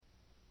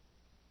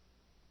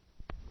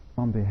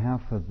On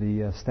behalf of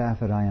the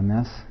staff at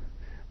IMS,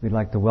 we'd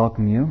like to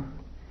welcome you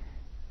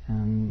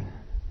and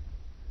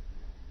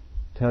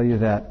tell you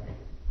that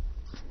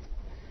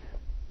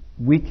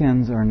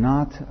weekends are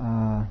not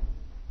our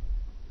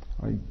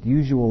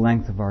usual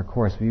length of our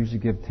course. We usually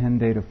give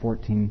 10-day to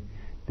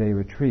 14-day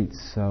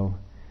retreats, so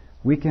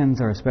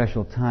weekends are a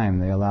special time.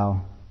 They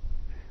allow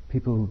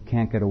people who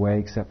can't get away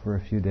except for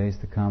a few days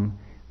to come,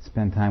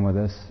 spend time with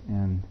us,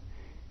 and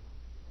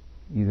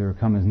either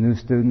come as new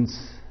students,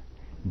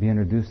 be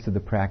introduced to the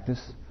practice,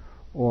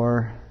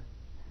 or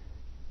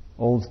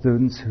old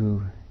students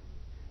who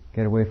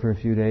get away for a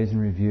few days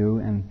and review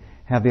and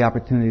have the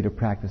opportunity to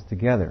practice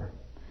together.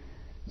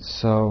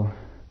 So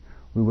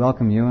we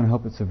welcome you and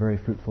hope it's a very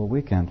fruitful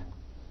weekend.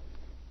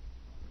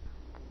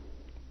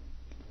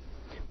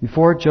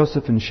 Before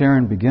Joseph and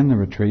Sharon begin the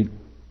retreat,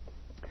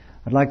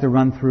 I'd like to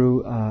run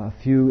through a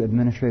few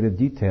administrative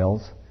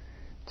details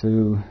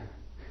to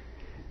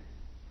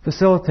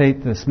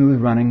facilitate the smooth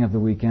running of the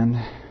weekend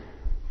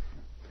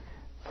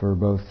for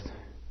both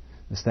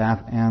the staff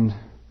and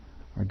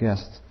our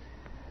guests.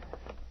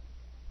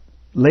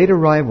 Late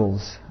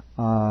arrivals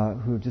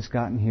who have just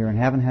gotten here and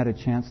haven't had a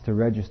chance to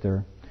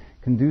register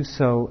can do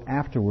so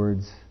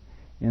afterwards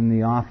in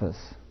the office.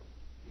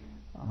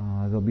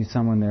 There'll be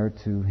someone there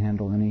to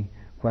handle any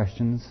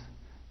questions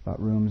about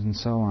rooms and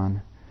so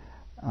on.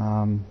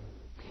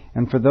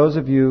 And for those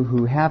of you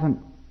who haven't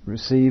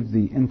received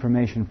the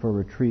information for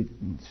retreat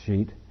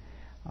sheet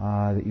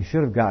that you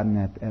should have gotten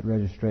at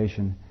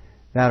registration,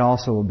 that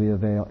also will be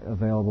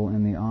available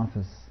in the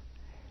office.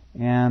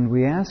 And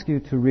we ask you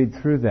to read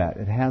through that.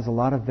 It has a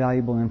lot of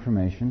valuable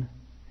information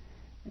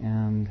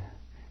and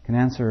can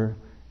answer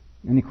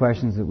any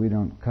questions that we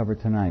don't cover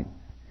tonight.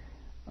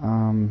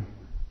 I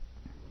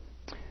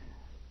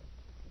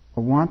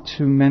want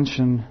to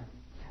mention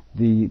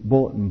the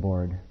bulletin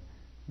board.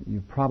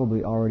 You've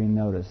probably already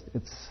noticed.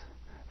 It's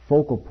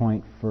focal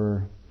point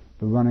for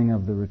the running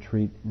of the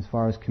retreat as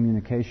far as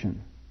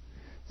communication.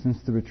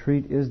 Since the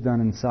retreat is done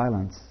in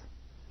silence,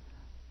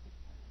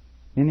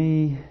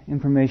 any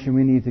information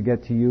we need to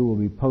get to you will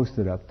be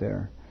posted up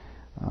there.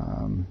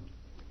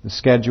 The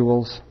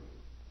schedules,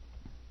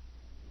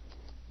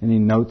 any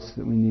notes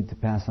that we need to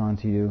pass on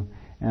to you,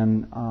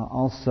 and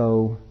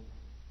also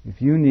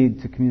if you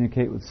need to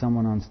communicate with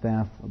someone on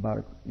staff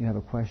about you have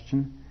a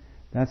question,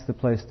 that's the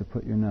place to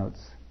put your notes.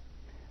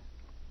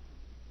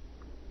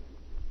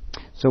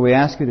 So we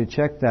ask you to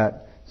check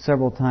that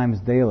several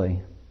times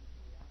daily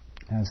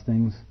as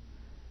things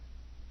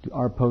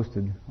are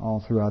posted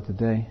all throughout the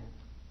day.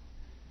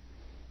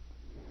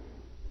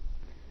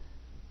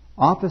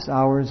 Office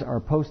hours are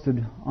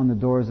posted on the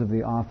doors of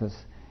the office,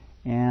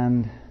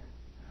 and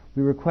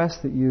we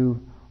request that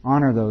you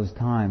honor those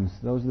times.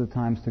 Those are the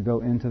times to go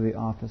into the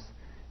office.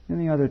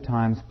 Any other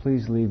times,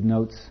 please leave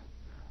notes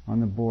on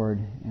the board,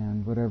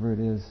 and whatever it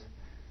is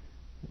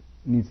that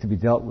needs to be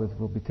dealt with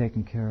will be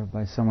taken care of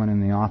by someone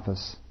in the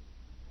office.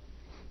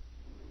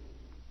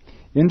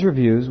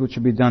 Interviews, which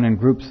will be done in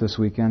groups this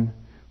weekend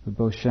with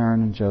both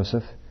Sharon and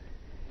Joseph,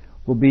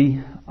 will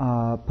be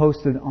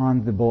posted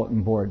on the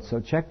bulletin board. So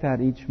check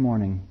that each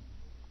morning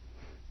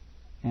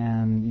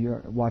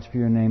and watch for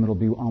your name. It'll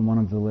be on one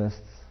of the lists.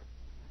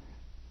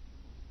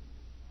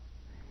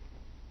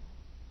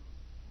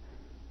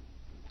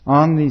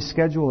 On the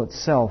schedule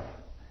itself,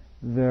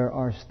 there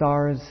are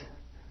stars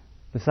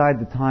beside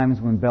the times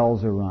when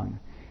bells are rung.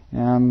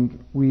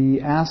 And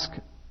we ask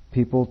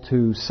people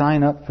to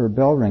sign up for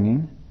bell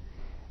ringing.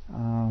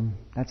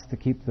 That's to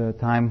keep the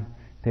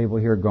timetable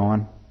here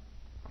going.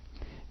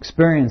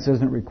 Experience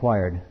isn't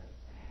required.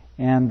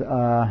 And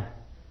I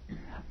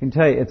can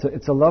tell you,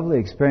 it's a lovely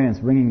experience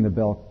ringing the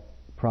bell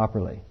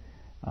properly.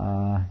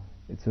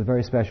 It's a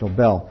very special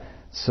bell.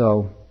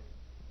 So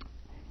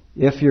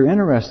if you're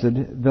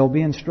interested, there'll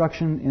be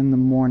instruction in the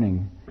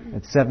morning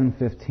at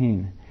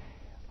 7:15.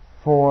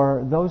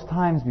 For those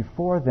times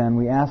before then,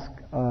 we ask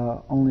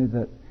only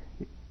that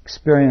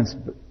experienced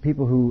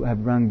people who have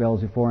rung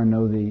bells before and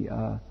know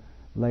the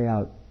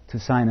layout to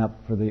sign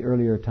up for the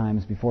earlier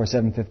times before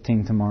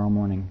 7:15 tomorrow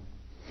morning.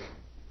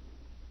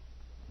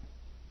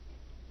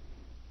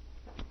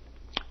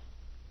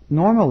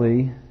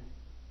 Normally,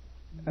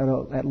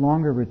 at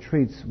longer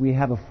retreats, we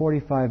have a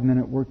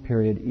 45-minute work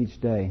period each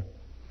day.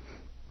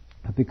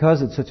 But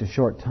because it's such a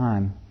short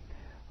time,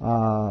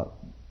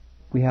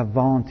 we have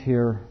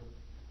volunteer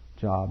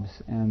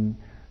jobs, and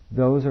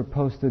those are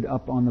posted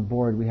up on the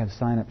board. We have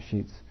sign-up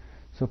sheets.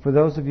 So for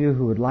those of you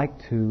who would like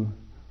to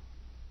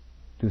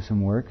do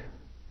some work,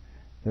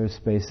 there's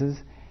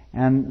spaces.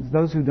 And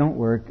those who don't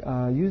work,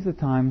 use the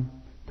time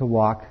to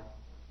walk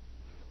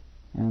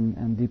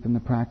and deepen the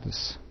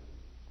practice.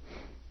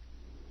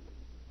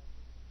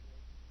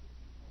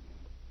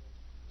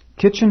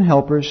 Kitchen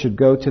helpers should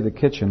go to the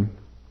kitchen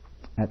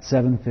at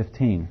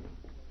 7:15.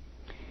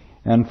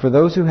 And for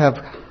those who have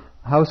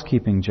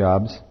housekeeping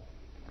jobs,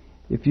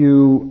 if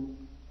you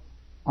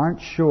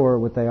aren't sure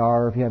what they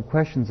are, or if you have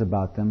questions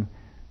about them,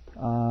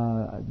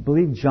 I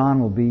believe John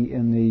will be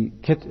in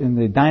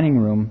the dining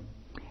room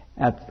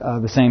at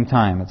the same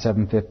time, at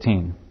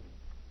 7:15.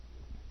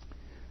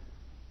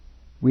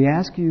 We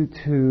ask you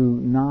to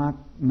not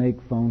make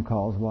phone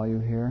calls while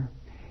you're here.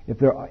 If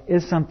there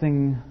is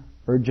something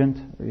urgent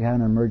or you have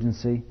an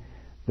emergency,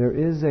 there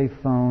is a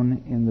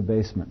phone in the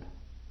basement.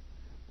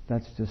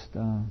 That's just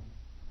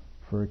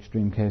for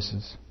extreme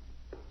cases.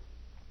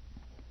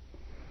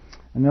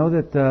 I know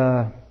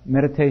that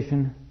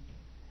meditation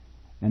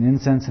and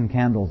incense and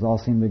candles all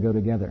seem to go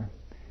together.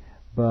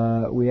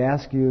 But we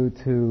ask you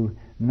to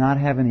not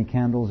have any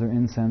candles or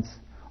incense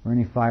or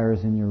any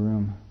fires in your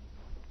room.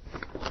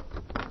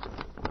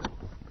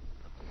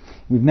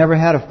 We've never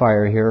had a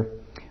fire here,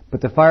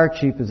 but the fire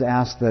chief has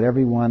asked that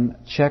everyone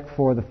check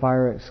for the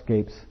fire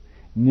escapes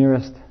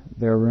nearest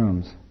their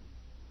rooms.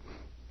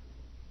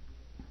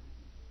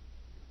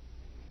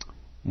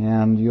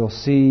 And you'll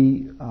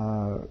see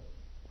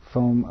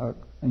foam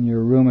in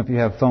your room. If you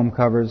have foam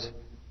covers,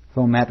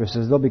 foam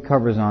mattresses, there'll be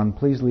covers on.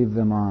 Please leave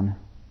them on.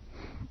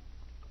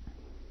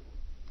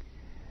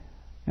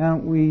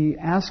 And we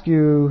ask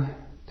you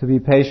to be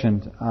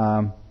patient.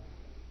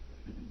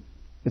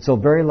 It's a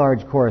very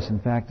large course. In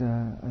fact,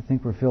 I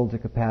think we're filled to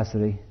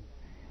capacity.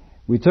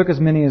 We took as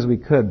many as we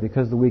could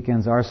because the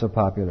weekends are so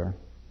popular.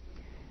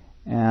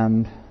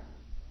 And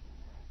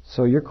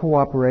so your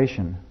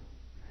cooperation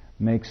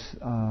makes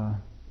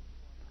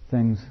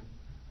things,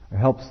 or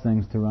helps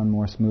things to run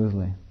more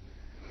smoothly.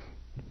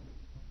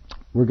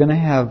 We're going to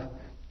have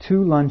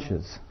 2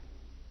 lunches.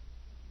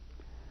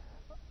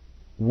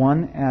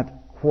 One at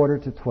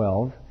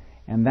 11:45,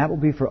 and that will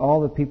be for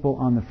all the people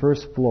on the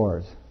first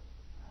floors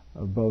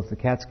of both the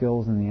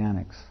Catskills and the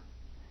Annex.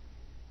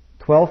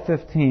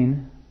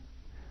 12:15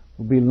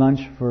 will be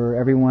lunch for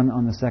everyone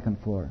on the second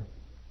floor.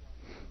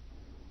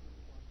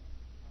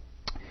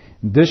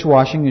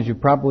 Dishwashing, as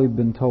you've probably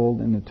been told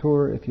in the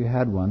tour if you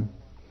had one,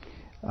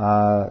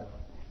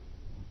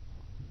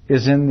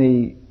 is in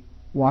the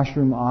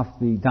washroom off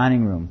the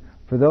dining room.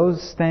 For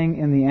those staying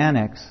in the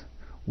Annex,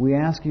 we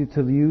ask you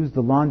to use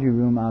the laundry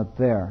room out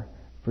there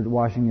for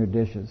washing your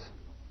dishes.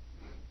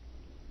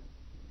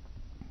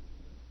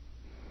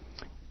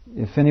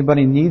 If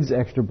anybody needs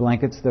extra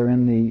blankets, they're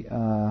in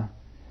the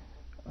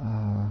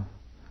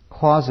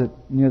closet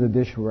near the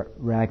dish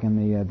rack in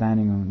the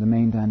dining room, the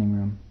main dining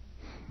room.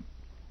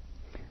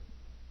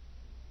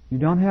 You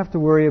don't have to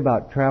worry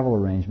about travel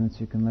arrangements.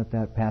 You can let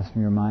that pass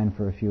from your mind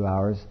for a few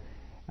hours.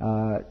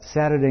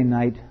 Saturday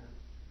night,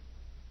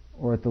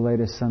 or at the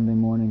latest Sunday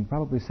morning,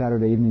 probably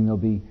Saturday evening, there'll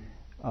be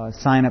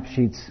sign-up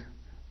sheets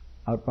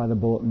out by the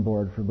bulletin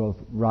board for both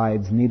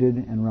rides needed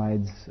and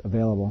rides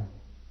available.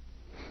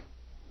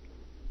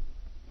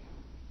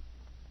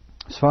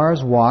 As far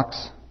as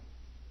walks,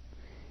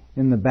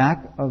 in the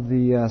back of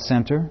the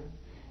center,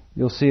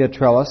 you'll see a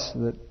trellis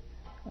that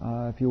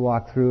if you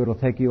walk through, it'll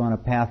take you on a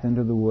path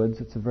into the woods.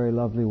 It's a very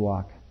lovely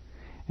walk.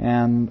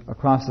 And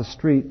across the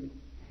street,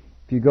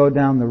 if you go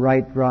down the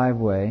right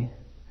driveway,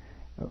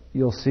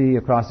 you'll see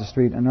across the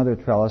street another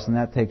trellis, and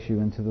that takes you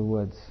into the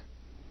woods.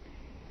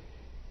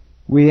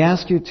 We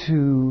ask you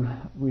to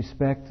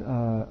respect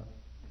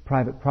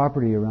private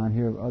property around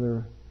here of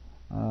other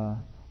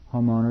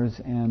homeowners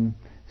and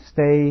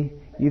stay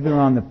either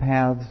on the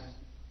paths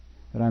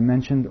that I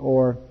mentioned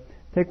or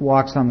take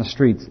walks on the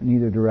streets in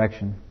either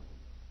direction.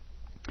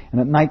 And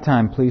at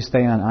nighttime, please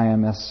stay on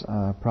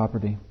IMS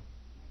property.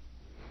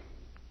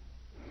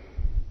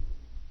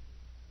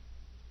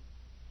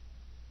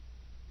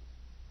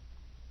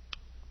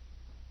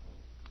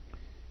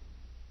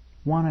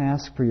 I want to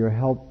ask for your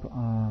help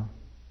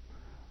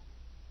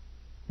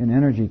in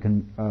energy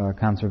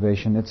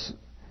conservation. It's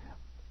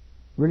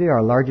really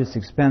our largest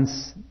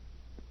expense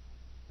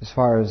as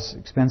far as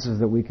expenses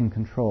that we can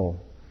control.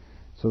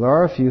 So there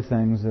are a few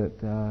things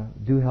that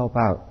do help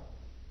out.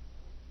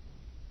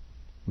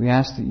 We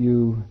ask that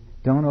you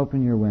don't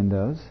open your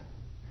windows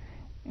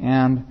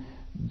and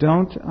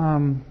don't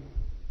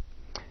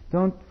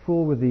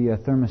fool with the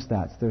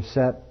thermostats. They're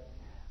set.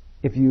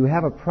 If you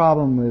have a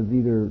problem with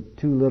either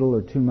too little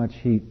or too much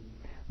heat,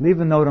 leave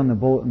a note on the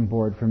bulletin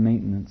board for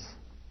maintenance,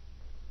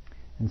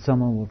 and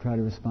someone will try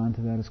to respond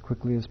to that as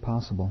quickly as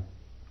possible.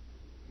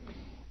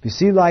 If you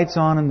see lights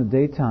on in the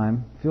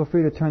daytime, feel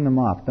free to turn them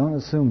off. Don't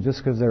assume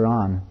just because they're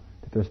on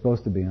that they're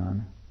supposed to be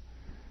on.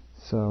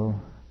 So,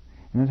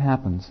 and it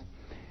happens.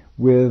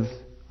 With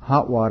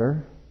hot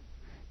water,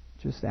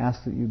 just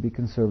ask that you be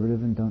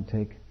conservative and don't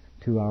take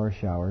 2-hour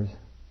showers.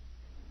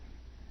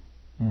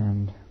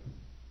 And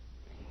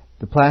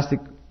the plastic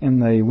in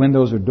the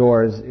windows or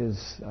doors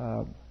is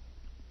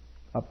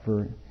up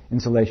for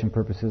insulation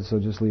purposes, so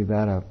just leave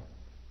that up.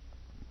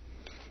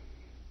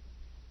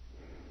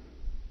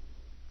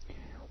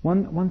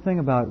 One thing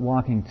about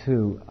walking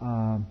too,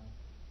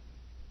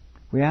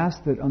 we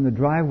ask that on the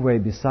driveway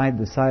beside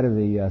the side of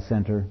the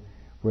center,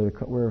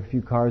 where a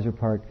few cars are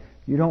parked,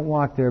 you don't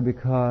walk there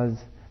because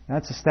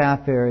that's a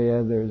staff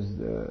area. There's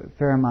a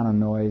fair amount of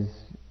noise,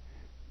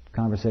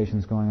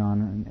 conversations going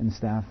on in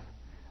staff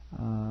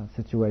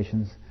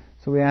situations.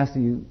 So we ask that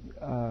you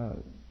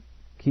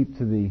keep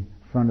to the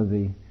front of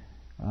the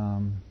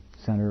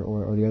center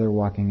or the other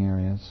walking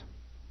areas.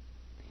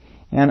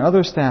 And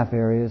other staff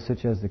areas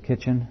such as the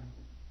kitchen,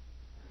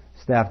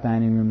 staff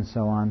dining room and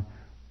so on.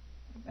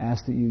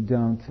 Ask that you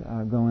don't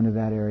go into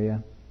that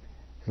area.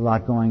 There's a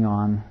lot going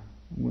on.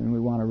 We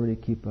want to really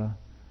keep an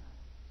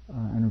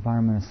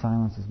environment of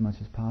silence as much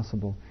as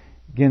possible.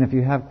 Again, if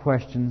you have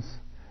questions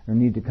or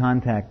need to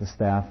contact the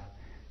staff,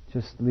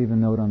 just leave a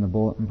note on the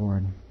bulletin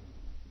board.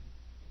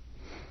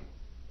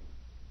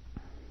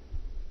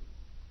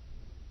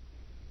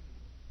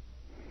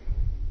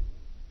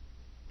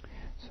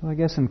 So I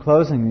guess in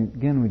closing,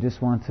 again, we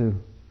just want to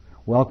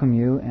welcome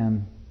you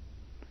and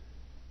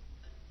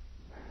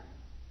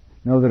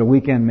know that a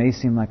weekend may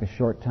seem like a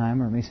short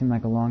time or it may seem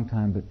like a long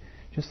time, but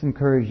just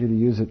encourage you to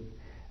use it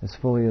as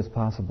fully as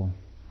possible.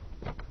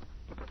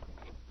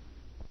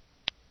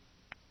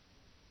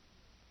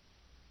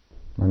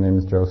 My name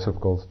is Joseph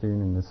Goldstein,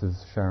 and this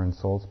is Sharon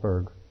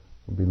Salzberg, who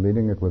will be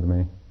leading it with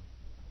me.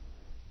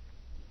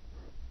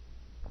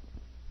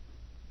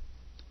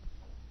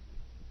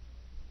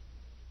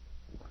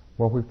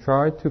 Well, we've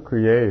tried to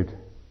create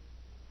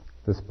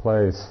this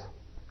place,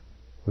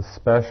 this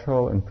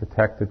special and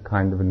protected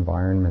kind of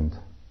environment.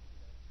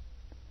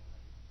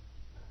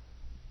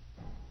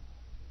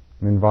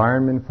 An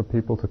environment for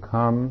people to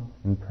come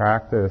and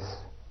practice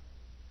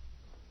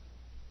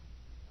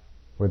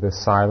where there's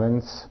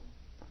silence,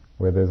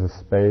 where there's a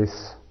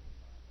space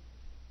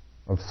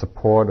of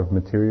support of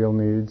material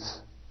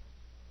needs,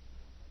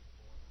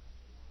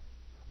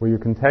 where you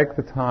can take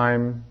the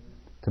time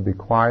to be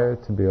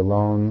quiet, to be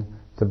alone,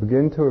 to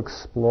begin to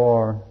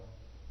explore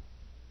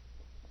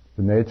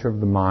the nature of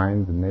the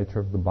mind, the nature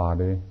of the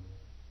body.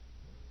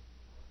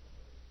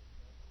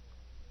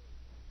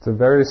 It's a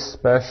very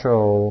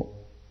special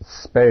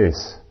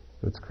space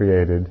that's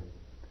created,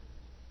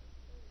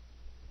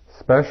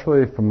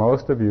 especially for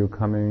most of you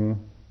coming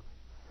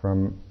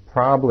from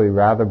probably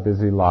rather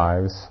busy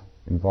lives,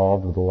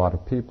 involved with a lot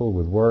of people,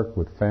 with work,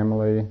 with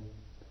family.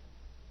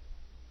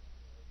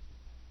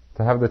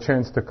 To have the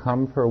chance to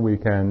come for a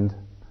weekend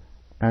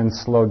and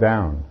slow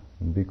down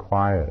and be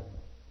quiet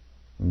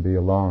and be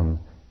alone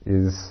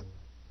is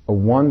a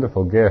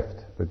wonderful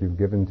gift that you've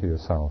given to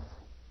yourself.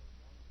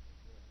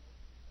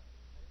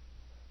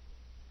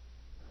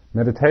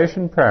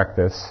 Meditation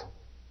practice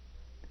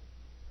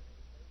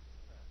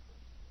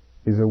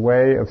is a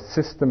way of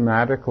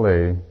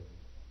systematically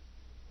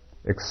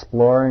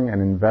exploring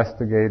and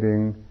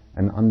investigating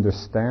and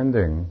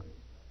understanding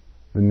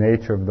the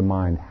nature of the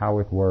mind, how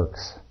it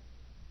works.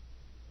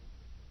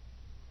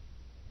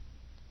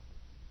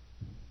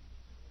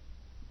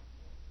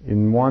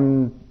 In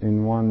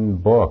one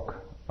book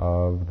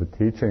of the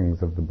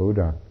teachings of the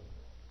Buddha,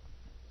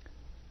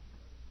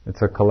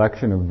 it's a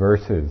collection of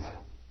verses.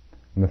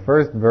 And the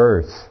first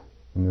verse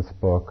in this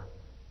book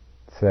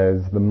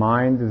says, "The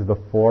mind is the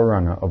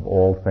forerunner of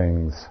all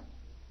things."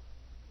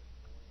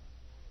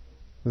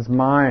 This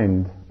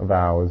mind of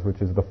ours,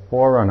 which is the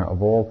forerunner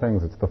of all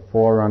things, it's the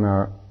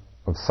forerunner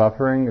of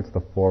suffering, it's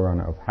the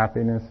forerunner of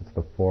happiness, it's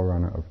the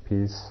forerunner of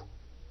peace.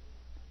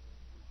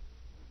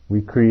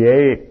 We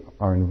create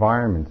our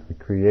environment, we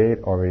create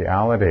our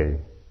reality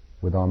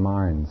with our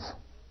minds.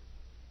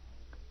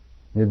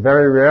 Yet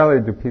very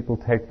rarely do people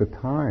take the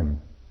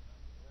time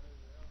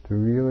to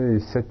really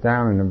sit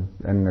down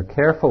in a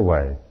careful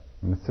way,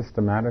 in a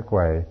systematic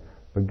way,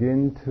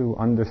 begin to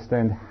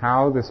understand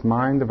how this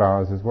mind of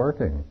ours is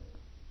working,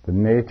 the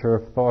nature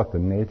of thought, the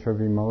nature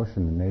of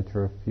emotion, the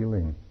nature of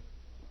feeling.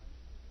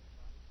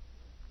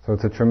 So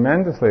it's a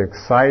tremendously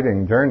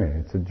exciting journey.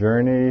 It's a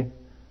journey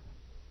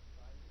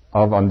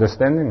of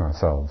understanding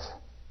ourselves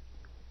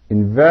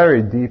in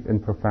very deep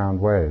and profound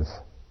ways.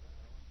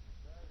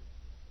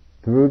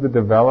 Through the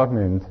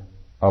development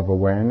of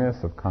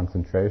awareness, of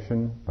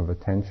concentration, of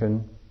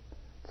attention,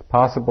 it's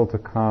possible to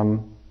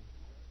come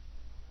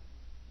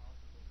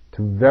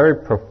to very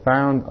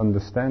profound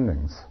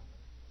understandings,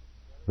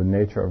 the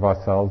nature of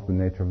ourselves, the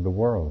nature of the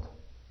world.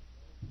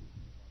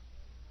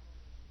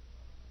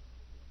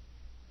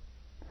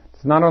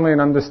 It's not only an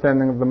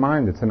understanding of the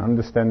mind, it's an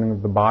understanding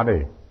of the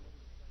body.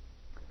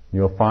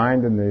 You'll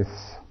find in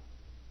these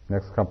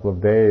next couple of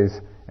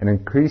days an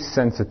increased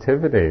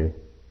sensitivity,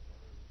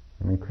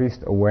 an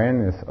increased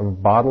awareness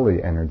of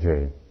bodily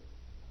energy,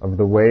 of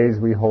the ways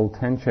we hold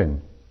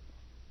tension,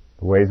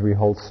 the ways we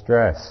hold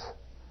stress,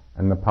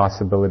 and the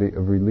possibility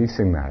of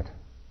releasing that,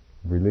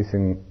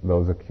 releasing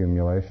those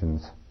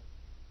accumulations.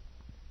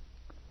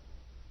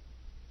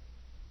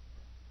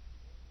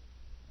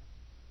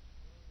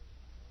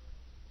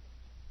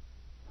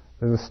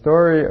 There's a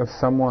story of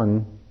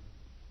someone,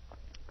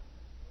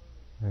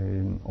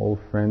 an old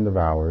friend of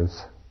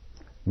ours,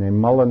 named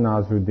Mullah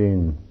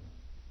Nasruddin,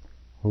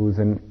 who's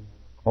an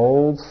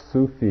old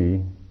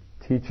Sufi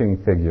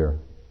teaching figure.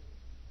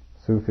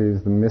 Sufi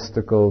is the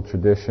mystical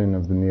tradition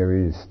of the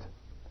Near East.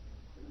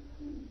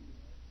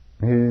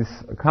 He's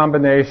a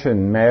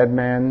combination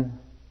madman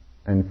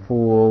and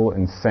fool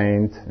and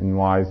saint and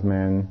wise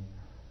man.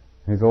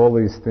 He's all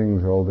these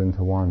things rolled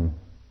into one.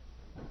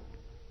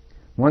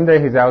 One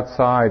day he's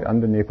outside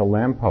underneath a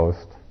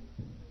lamppost,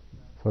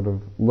 sort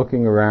of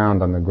looking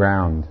around on the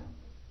ground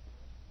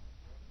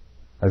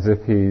as if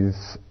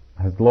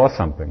has lost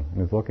something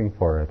and is looking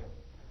for it.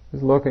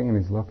 He's looking and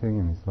he's looking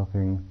and he's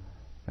looking.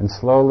 And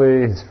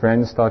slowly his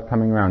friends start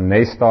coming around. And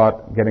they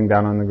start getting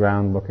down on the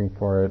ground looking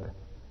for it.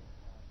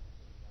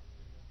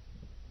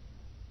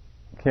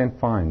 Can't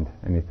find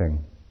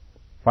anything.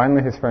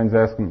 Finally his friends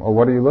ask him, "Oh,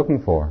 what are you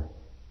looking for?"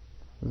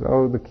 He says,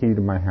 "Oh, the key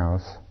to my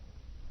house."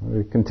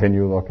 We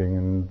continue looking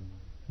and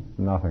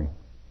nothing.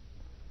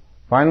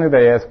 Finally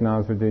they ask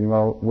Nasruddin,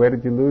 "Well, where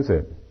did you lose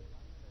it?"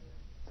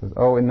 He says,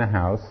 "Oh, in the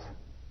house."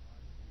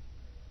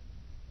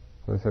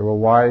 So they say, "Well,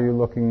 why are you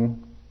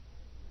looking,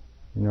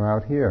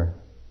 out here?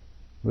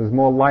 There's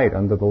more light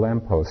under the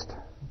lamppost."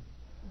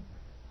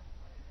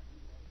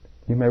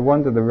 You may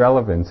wonder the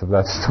relevance of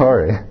that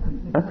story,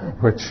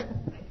 which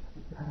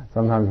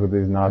sometimes with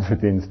these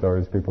Nasruddin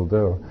stories people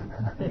do.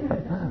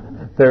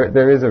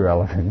 There is a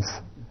relevance.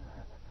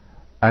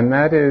 And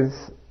that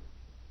is,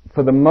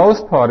 for the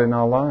most part in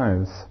our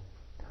lives,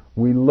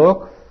 we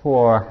look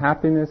for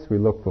happiness, we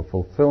look for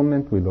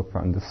fulfillment, we look for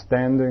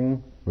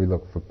understanding, we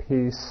look for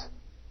peace,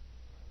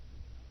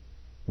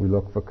 we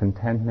look for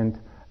contentment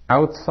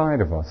outside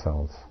of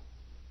ourselves.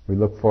 We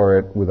look for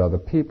it with other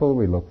people,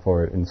 we look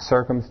for it in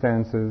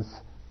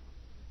circumstances,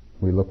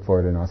 we look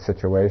for it in our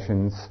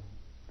situations.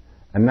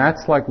 And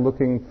that's like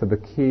looking for the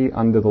key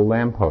under the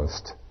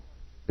lamppost.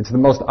 It's the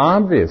most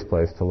obvious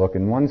place to look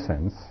in one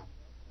sense.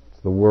 It's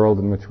the world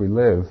in which we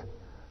live.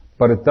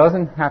 But it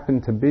doesn't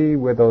happen to be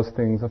where those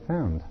things are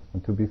found,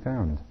 or to be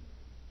found.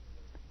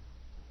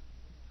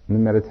 In the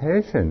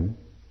meditation,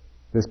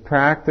 this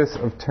practice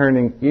of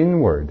turning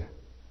inward,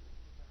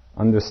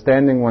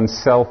 understanding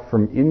oneself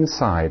from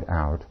inside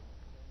out,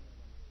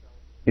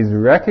 is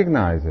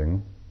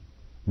recognizing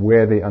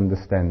where the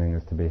understanding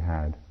is to be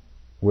had,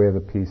 where the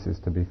peace is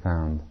to be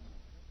found.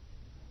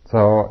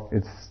 So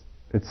it's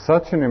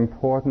such an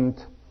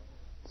important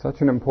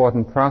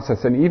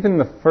process. And even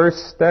the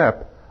first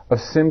step of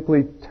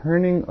simply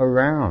turning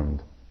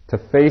around to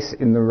face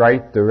in the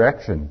right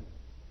direction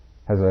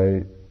has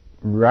a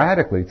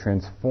radically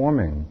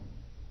transforming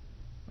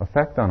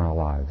effect on our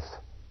lives.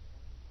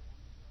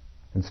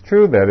 It's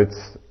true that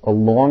it's a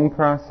long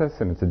process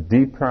and it's a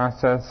deep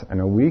process,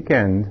 and a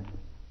weekend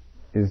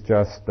is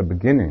just the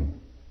beginning.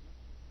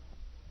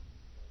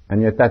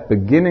 And yet that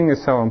beginning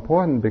is so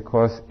important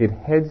because it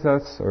heads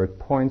us or it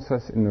points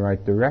us in the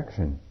right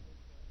direction.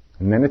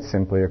 And then it's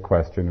simply a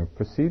question of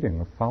proceeding,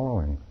 of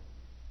following,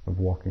 of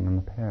walking on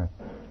the path.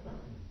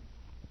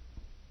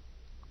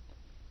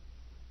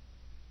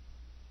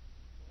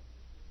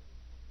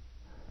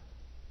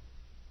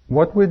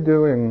 What we're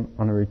doing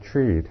on a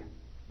retreat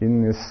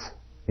in this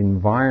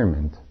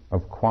environment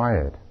of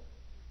quiet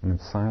and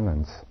of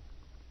silence,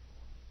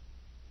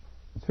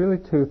 it's really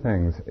two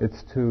things.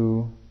 It's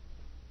to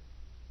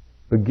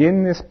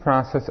begin this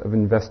process of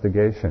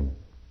investigation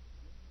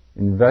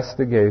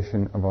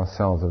of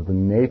ourselves, of the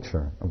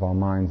nature of our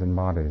minds and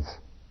bodies.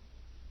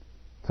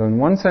 So in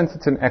one sense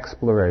it's an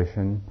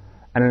exploration,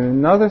 and in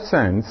another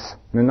sense,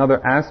 in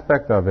another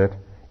aspect of it,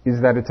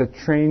 is that it's a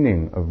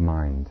training of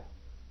mind.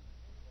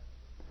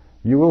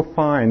 You will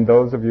find,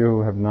 those of you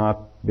who have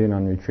not been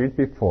on retreat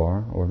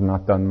before, or have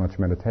not done much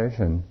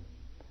meditation,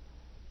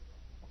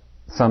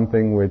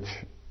 something which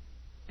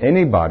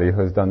anybody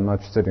who has done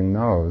much sitting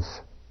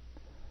knows,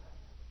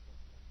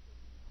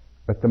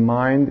 that the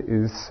mind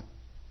is,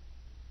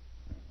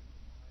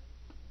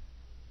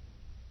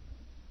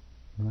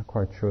 I'm not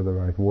quite sure the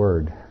right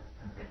word,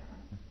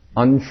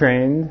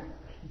 untrained,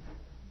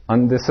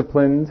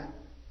 undisciplined,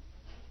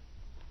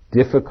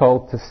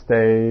 difficult to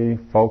stay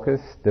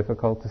focused,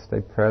 difficult to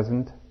stay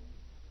present.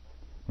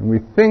 And we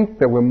think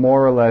that we're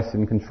more or less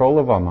in control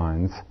of our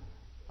minds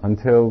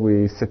until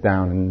we sit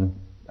down and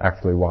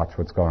actually watch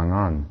what's going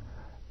on.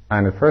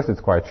 And at first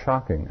it's quite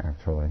shocking,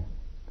 actually.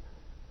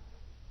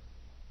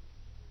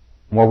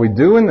 What we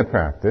do in the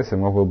practice,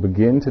 and what we'll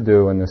begin to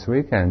do on this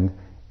weekend,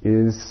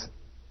 is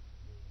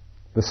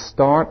the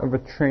start of a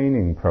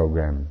training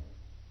program.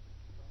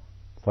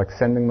 It's like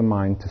sending the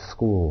mind to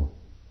school.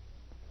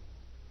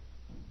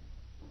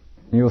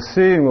 You'll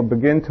see, and we'll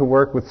begin to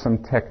work with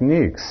some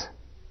techniques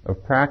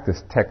of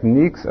practice,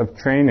 techniques of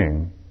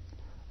training,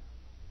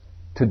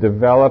 to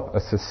develop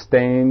a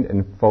sustained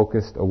and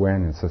focused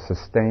awareness, a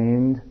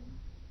sustained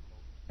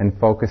and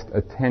focused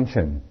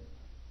attention,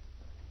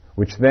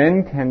 which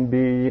then can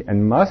be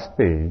and must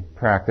be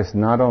practiced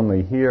not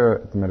only here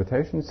at the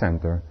meditation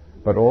center,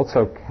 but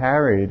also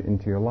carried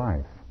into your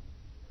life.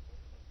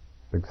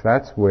 Because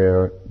that's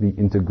where the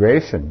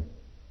integration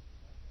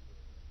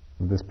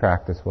of this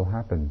practice will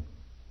happen.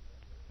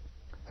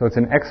 So it's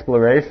an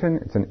exploration,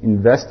 it's an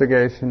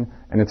investigation,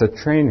 and it's a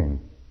training.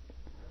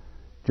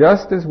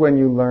 Just as when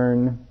you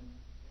learn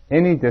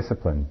any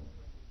discipline,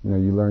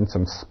 you learn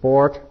some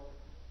sport,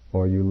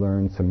 or you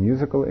learn some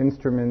musical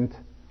instrument,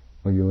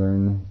 or you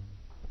learn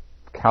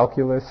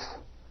calculus,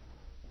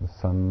 or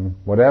some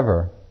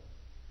whatever,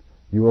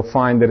 you will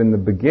find that in the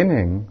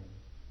beginning,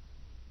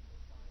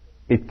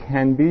 it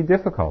can be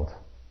difficult.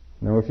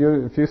 If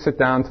you sit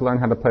down to learn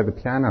how to play the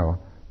piano,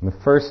 and the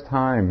first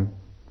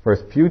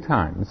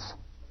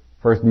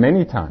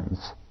many times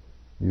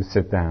you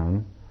sit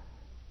down,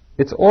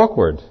 it's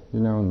awkward,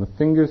 and the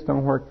fingers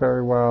don't work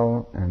very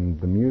well,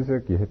 and the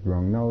music, you hit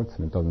wrong notes,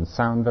 and it doesn't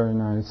sound very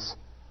nice,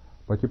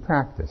 but you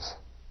practice.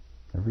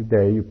 Every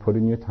day you put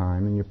in your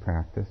time, and you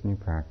practice, and you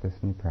practice,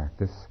 and you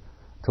practice,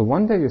 till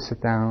one day you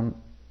sit down,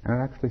 and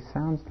it actually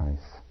sounds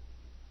nice.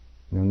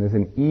 And there's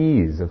an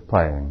ease of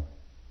playing,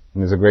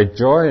 and there's a great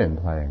joy in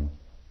playing.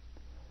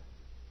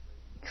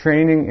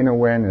 Training in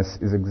awareness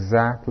is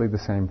exactly the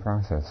same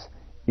process.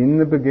 In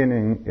the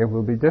beginning, it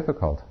will be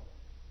difficult.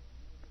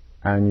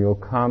 And you'll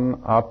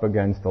come up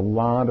against a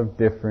lot of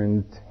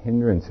different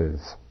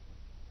hindrances.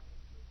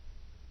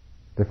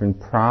 Different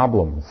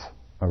problems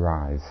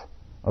arise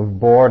of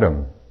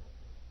boredom.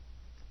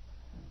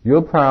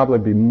 You'll probably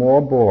be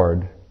more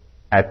bored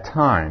at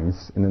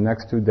times in the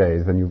next 2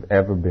 days than you've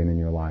ever been in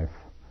your life.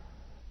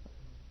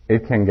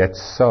 It can get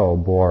so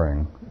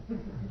boring.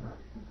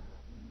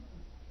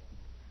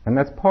 And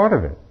that's part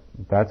of it.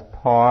 That's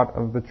part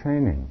of the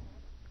training.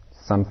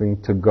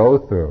 Something to go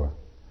through.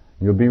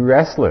 You'll be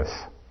restless.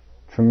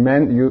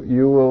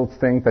 You will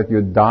think that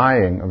you're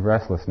dying of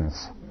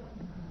restlessness.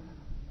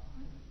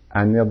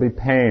 And there'll be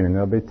pain, and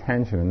there'll be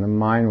tension, and the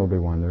mind will be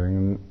wandering.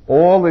 And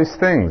all these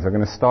things are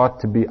going to start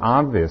to be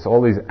obvious. All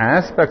these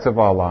aspects of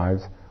our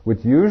lives,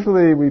 which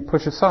usually we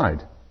push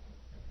aside.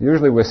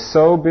 Usually we're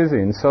so busy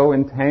and so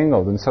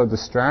entangled and so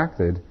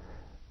distracted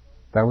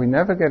that we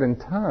never get in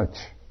touch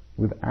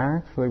with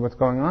actually what's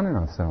going on in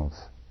ourselves.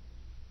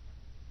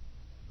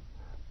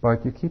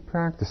 But you keep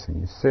practicing.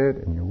 You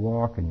sit and you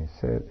walk and you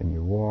sit and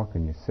you walk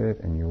and you sit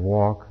and you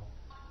walk.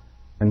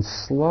 And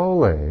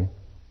slowly,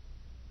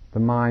 the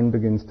mind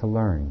begins to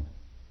learn.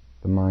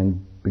 The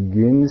mind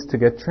begins to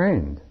get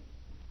trained.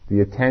 The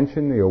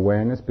attention, the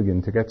awareness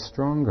begin to get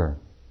stronger.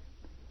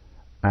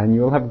 And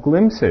you'll have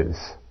glimpses.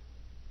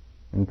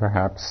 And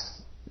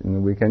perhaps in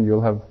the weekend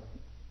you'll have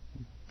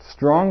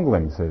strong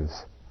glimpses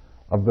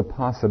of the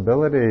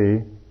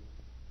possibility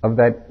of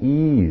that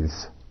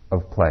ease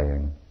of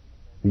playing.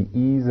 The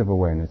ease of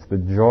awareness, the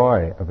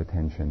joy of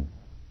attention.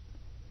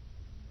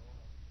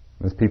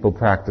 As people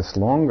practice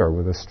longer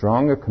with a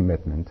stronger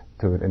commitment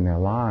to it in their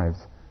lives,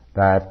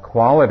 that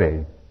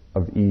quality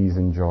of ease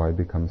and joy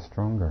becomes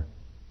stronger.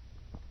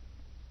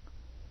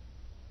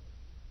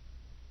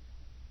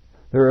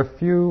 There are a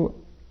few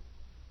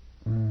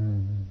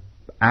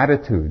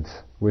attitudes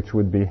which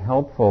would be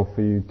helpful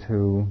for you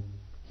to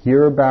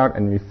hear about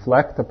and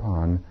reflect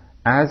upon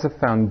as a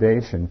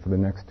foundation for the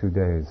next 2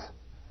 days.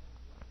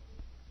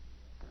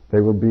 They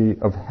will be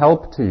of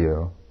help to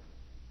you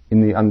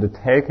in the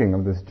undertaking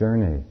of this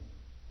journey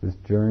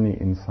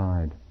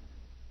inside.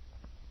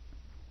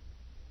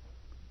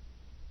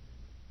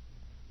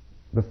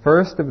 The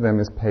first of them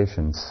is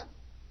patience.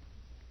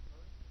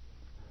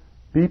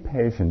 Be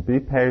patient. Be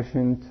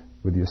patient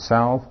with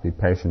yourself. Be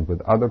patient with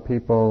other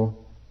people.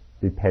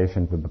 Be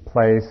patient with the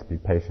place. Be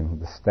patient with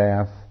the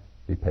staff.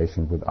 Be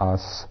patient with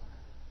us.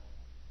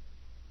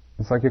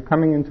 It's like you're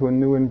coming into a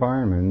new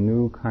environment, a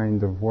new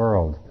kind of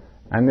world.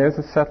 And there's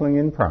a settling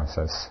in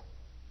process.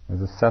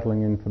 There's a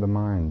settling in for the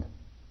mind.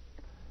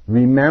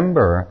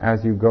 Remember,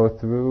 as you go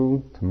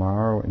through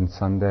tomorrow and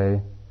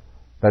Sunday,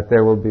 that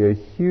there will be a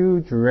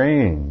huge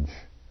range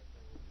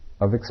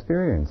of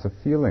experience, of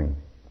feeling.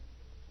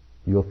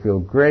 You'll feel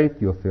great,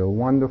 you'll feel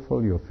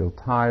wonderful, you'll feel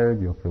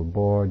tired, you'll feel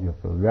bored, you'll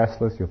feel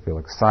restless, you'll feel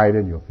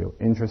excited, you'll feel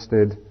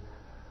interested,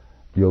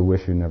 you'll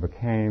wish you never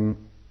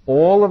came.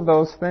 All of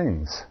those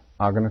things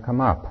are going to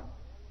come up.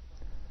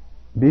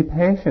 Be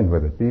patient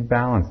with it. Be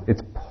balanced.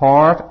 It's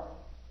part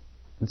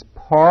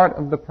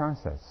of the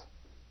process.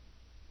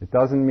 It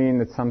doesn't mean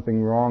that something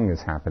wrong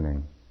is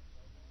happening.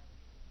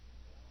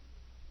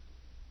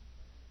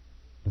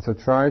 And so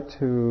try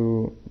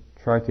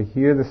to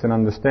hear this and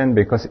understand,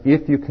 because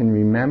if you can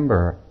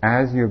remember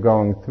as you're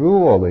going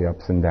through all the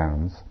ups and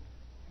downs,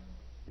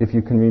 if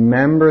you can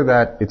remember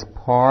that it's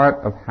part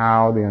of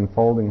how the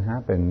unfolding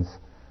happens,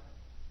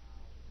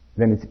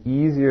 then it's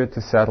easier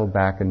to settle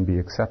back and be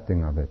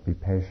accepting of it, be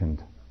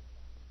patient.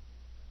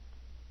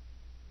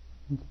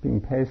 It's being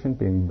patient,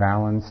 being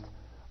balanced,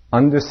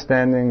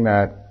 understanding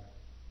that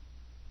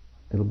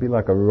it'll be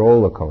like a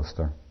roller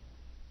coaster,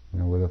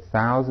 with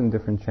 1,000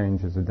 different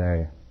changes a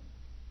day.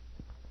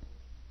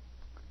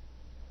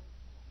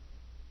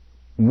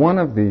 One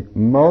of the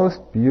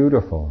most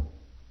beautiful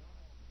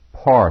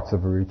parts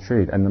of a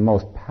retreat and the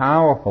most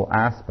powerful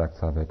aspects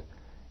of it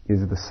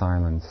is the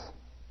silence.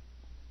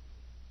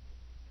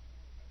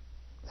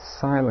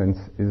 Silence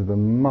is the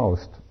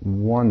most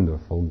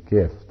wonderful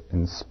gift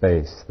and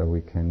space that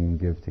we can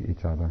give to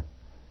each other.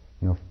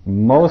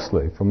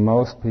 Mostly, for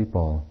most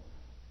people,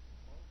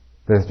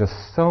 there's just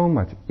so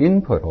much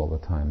input all the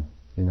time,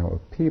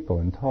 of people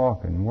and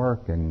talk and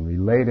work and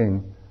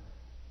relating.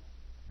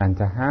 And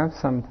to have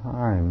some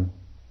time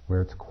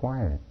where it's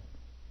quiet.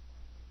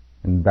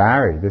 And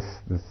Barry,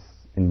 this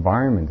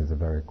environment is a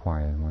very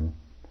quiet one.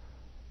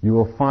 You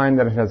will find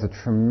that it has a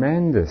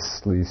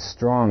tremendously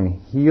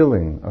strong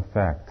healing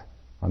effect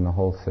on the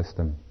whole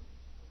system.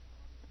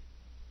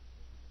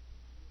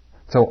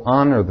 So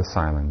honor the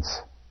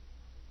silence.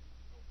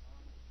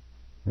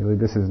 Really,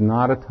 this is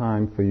not a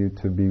time for you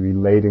to be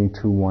relating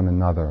to one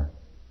another.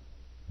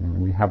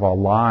 We have our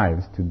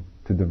lives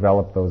to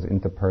develop those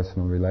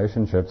interpersonal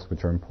relationships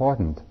which are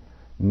important.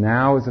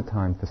 Now is a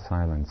time for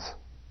silence,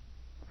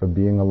 for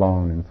being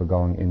alone and for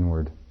going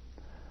inward.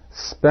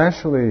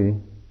 Especially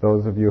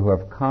those of you who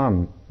have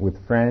come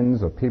with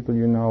friends or people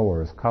you know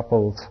or as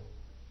couples.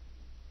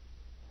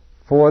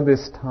 For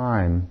this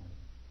time,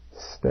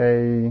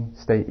 stay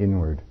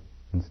inward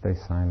and stay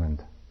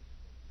silent.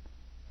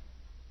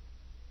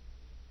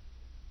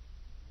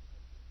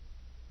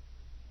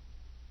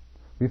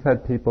 We've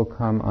had people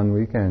come on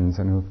weekends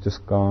and who've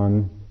just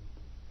gone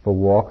for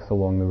walks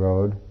along the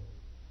road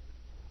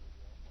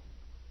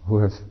who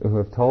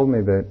have told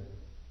me that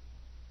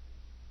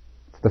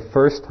it's the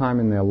first time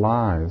in their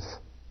lives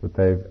that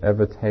they've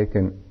ever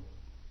taken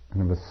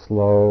kind of a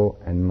slow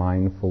and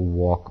mindful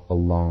walk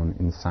alone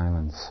in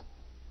silence.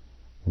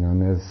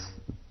 And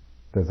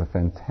there's a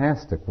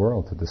fantastic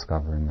world to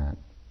discover in that.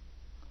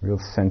 Real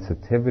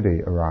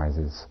sensitivity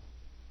arises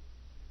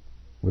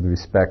with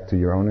respect to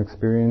your own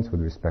experience, with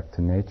respect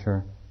to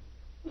nature.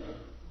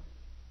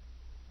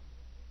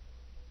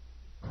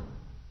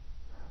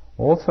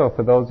 Also,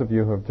 for those of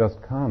you who have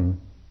just come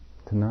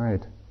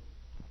tonight,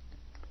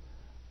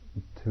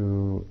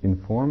 to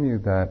inform you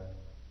that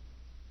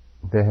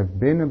there have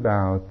been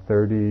about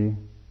 30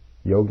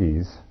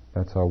 yogis,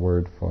 that's our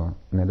word for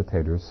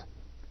meditators.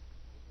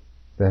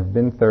 There have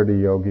been 30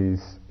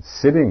 yogis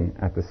sitting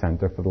at the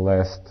center for the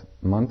last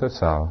month or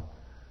so,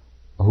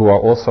 who are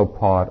also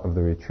part of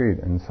the retreat,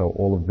 and so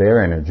all of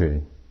their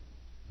energy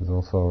is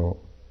also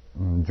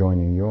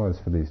joining yours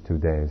for these 2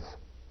 days.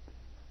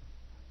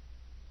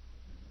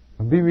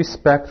 Be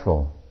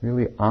respectful,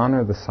 really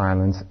honor the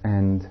silence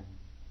and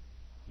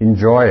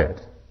enjoy it.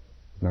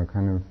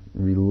 Kind of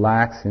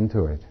relax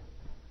into it.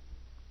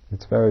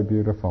 It's very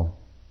beautiful.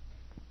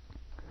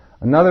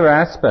 Another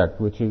aspect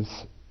which is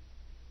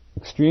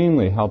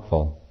extremely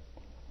helpful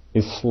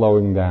is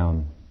slowing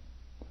down.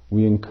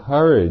 We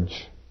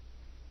encourage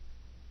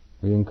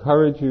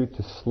you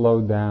to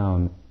slow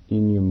down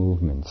in your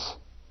movements,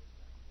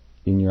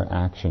 in your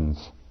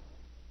actions.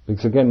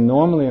 Because again,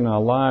 normally in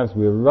our lives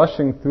we're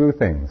rushing through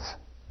things.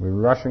 We're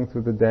rushing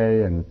through the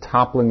day and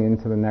toppling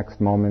into the next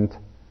moment,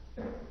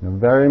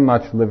 very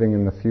much living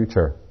in the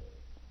future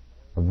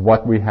of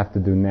what we have to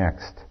do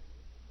next.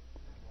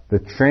 The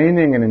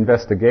training and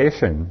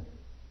investigation,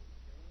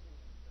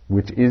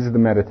 which is the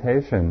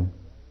meditation,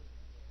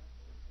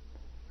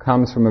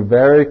 comes from a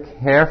very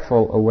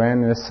careful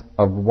awareness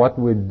of what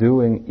we're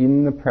doing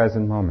in the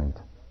present moment.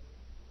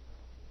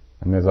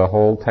 And there's a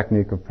whole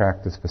technique of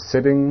practice for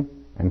sitting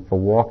and for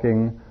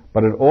walking,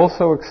 but it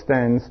also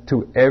extends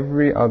to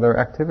every other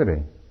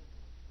activity.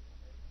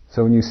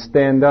 So when you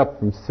stand up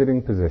from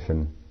sitting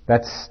position,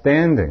 that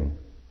standing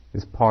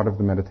is part of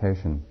the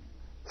meditation.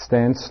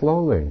 Stand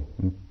slowly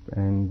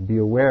and be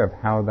aware of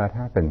how that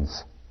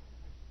happens.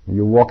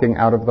 You're walking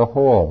out of the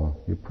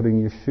hall, you're putting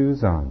your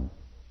shoes on,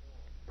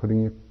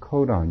 putting your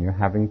coat on, you're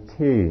having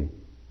tea,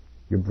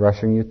 you're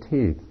brushing your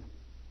teeth,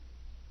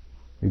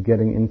 you're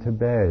getting into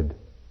bed.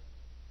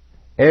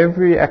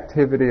 Every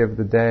activity of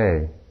the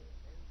day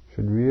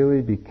should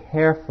really be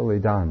carefully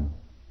done.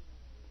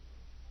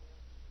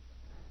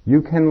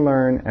 You can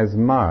learn as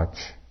much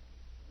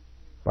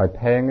by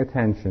paying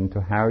attention to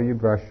how you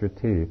brush your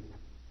teeth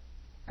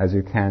as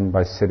you can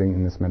by sitting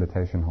in this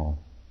meditation hall.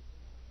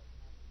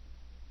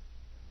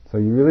 So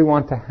you really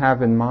want to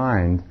have in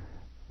mind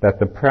that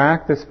the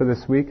practice for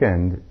this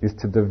weekend is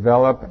to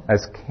develop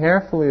as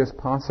carefully as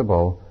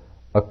possible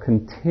a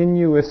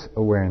continuous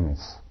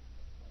awareness.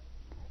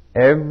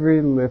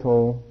 Every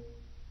little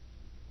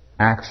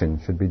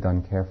action should be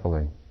done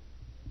carefully.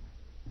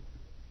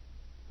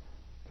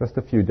 Just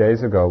a few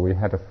days ago, we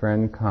had a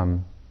friend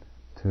come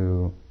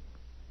to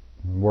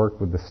work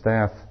with the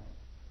staff.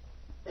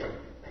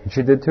 And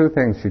she did 2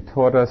 things. She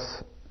taught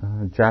us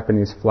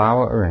Japanese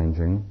flower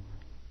arranging,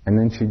 and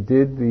then she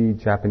did the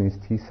Japanese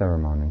tea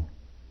ceremony.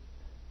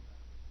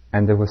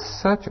 And there was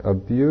such a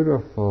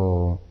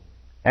beautiful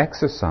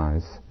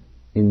exercise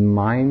in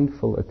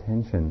mindful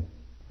attention.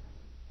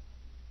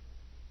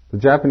 The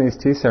Japanese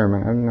tea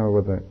ceremony, I don't know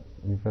whether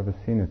you've ever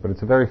seen it, but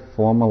it's a very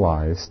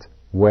formalized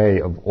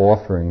way of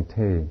offering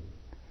tea.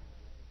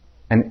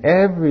 And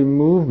every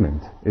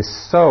movement is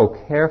so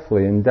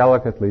carefully and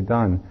delicately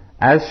done.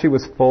 As she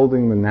was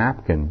folding the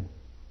napkin,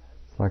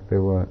 it's like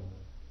there were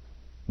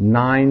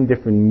 9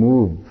 different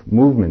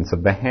movements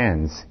of the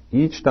hands,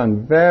 each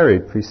done very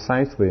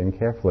precisely and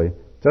carefully,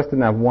 just in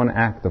that one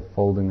act of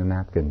folding the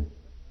napkin.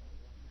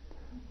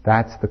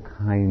 That's the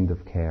kind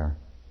of care.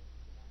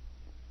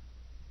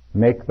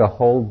 Make the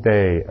whole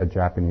day a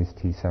Japanese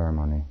tea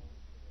ceremony.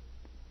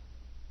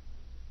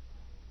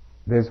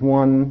 There's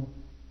one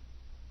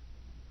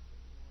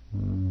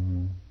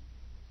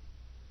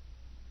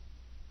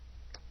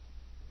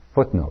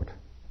footnote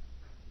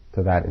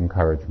to that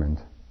encouragement.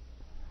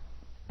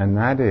 And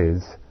that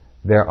is,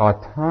 there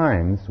are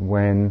times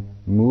when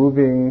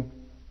moving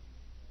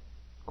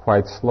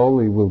quite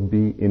slowly will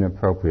be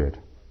inappropriate.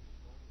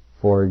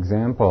 For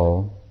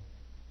example,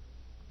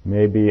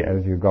 Maybe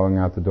as you're going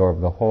out the door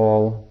of the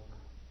hall,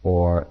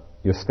 or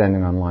you're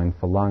standing on line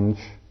for lunch,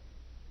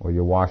 or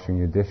you're washing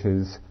your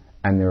dishes,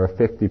 and there are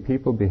 50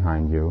 people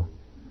behind you,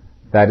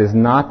 that is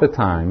not the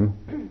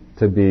time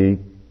to be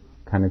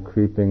kind of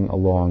creeping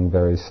along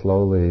very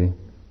slowly.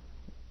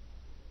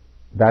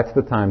 That's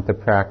the time to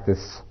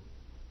practice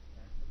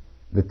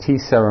the tea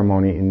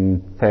ceremony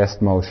in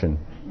fast motion.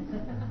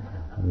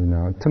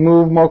 To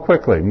move more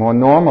quickly, more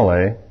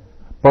normally,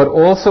 but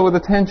also with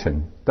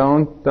attention.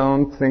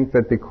 Don't think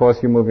that because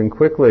you're moving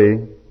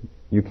quickly,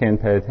 you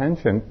can't pay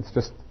attention. It's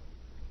just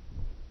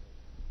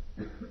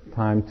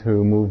time to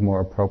move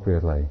more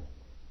appropriately.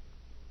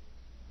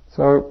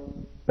 So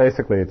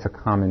basically, it's a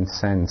common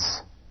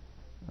sense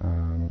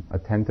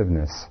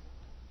attentiveness.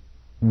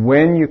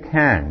 When you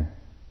can,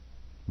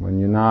 when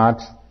you're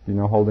not,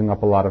 holding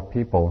up a lot of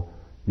people,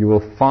 you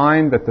will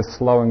find that the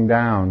slowing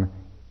down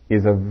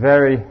is a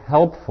very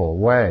helpful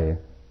way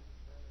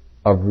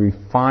of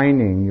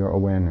refining your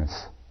awareness.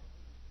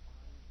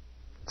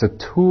 It's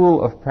a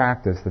tool of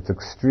practice that's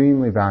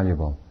extremely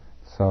valuable.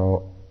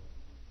 So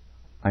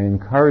I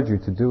encourage you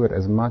to do it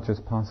as much as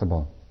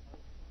possible.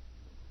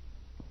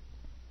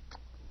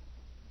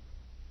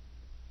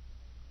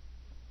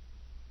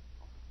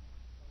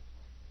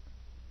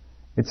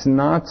 It's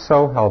not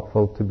so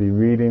helpful to be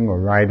reading or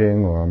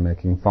writing or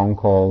making phone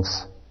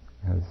calls,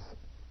 as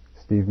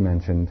Steve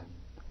mentioned.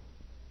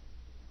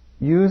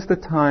 Use the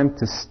time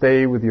to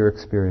stay with your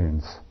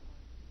experience.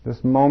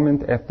 Just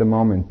moment after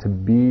moment to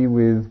be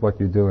with what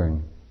you're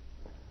doing.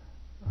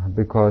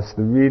 Because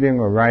the reading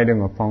or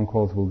writing or phone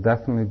calls will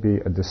definitely be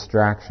a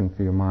distraction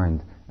for your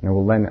mind. And it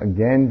will then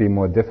again be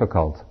more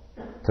difficult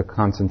to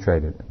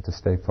concentrate it and to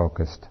stay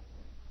focused.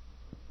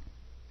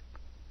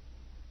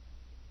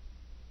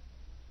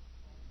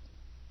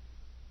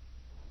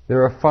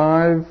 There are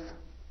 5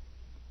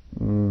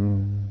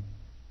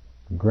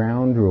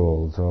 ground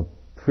rules or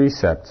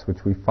precepts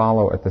which we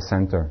follow at the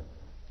center.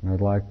 And I'd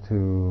like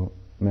to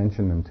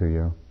mention them to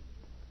you.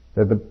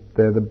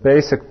 They're the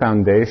basic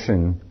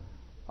foundation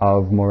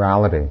of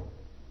morality.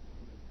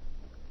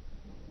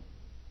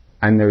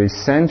 And they're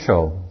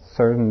essential.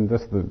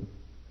 Just the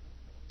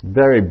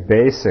very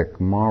basic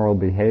moral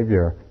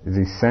behavior is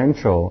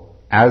essential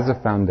as a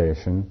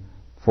foundation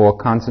for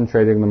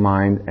concentrating the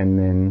mind and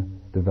then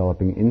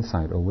developing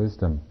insight or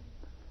wisdom.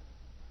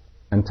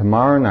 And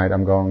tomorrow night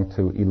I'm going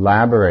to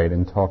elaborate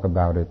and talk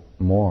about it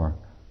more.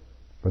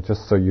 But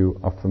just so you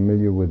are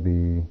familiar with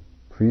the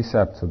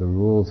precepts or the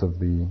rules of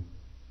the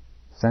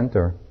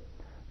center,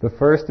 the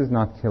first is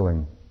not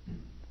killing.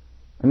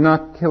 And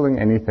not killing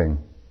anything.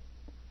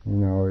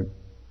 There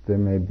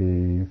may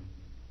be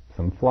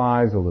some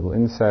flies or little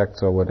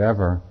insects or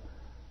whatever,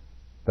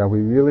 that we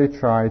really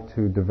try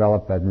to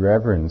develop that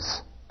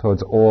reverence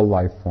towards all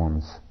life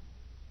forms.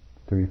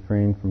 To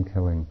refrain from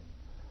killing.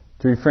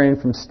 To refrain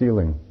from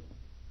stealing.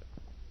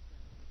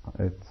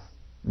 It's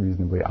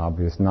reasonably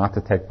obvious not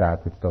to take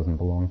that which doesn't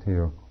belong to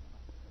you.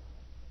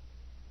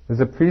 There's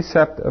a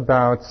precept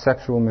about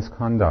sexual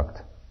misconduct,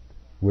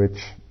 which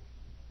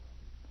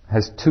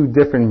has 2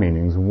 different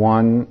meanings.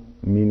 One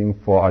meaning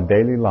for our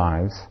daily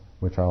lives,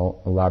 which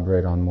I'll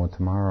elaborate on more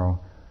tomorrow.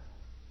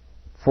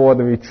 For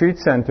the retreat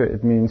center,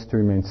 it means to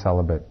remain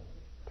celibate,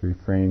 to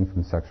refrain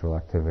from sexual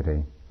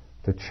activity,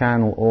 to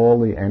channel all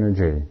the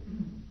energy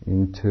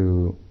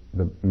into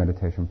the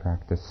meditation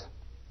practice.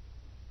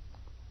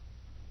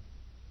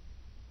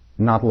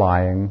 Not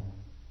lying,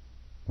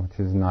 which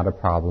is not a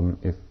problem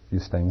if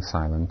you're staying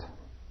silent.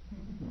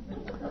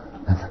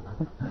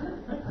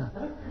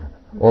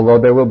 Although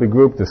there will be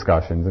group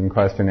discussions and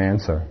question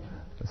answer.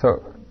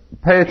 So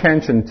pay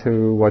attention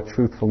to what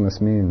truthfulness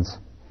means.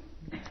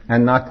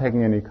 And not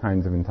taking any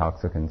kinds of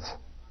intoxicants.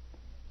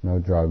 No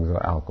drugs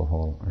or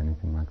alcohol or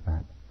anything like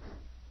that.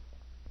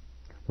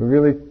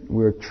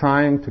 We're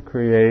trying to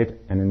create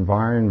an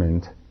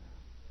environment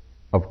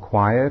of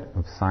quiet,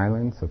 of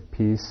silence, of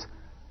peace,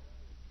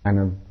 and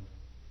of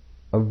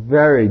a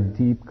very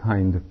deep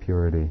kind of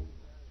purity.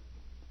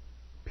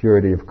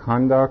 Purity of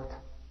conduct,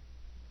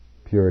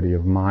 purity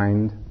of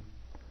mind.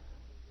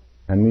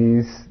 And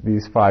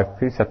these 5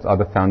 precepts are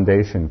the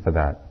foundation for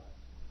that.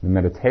 The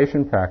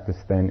meditation practice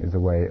then is a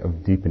way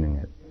of deepening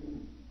it.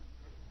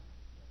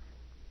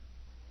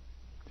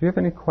 Do you have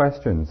any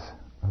questions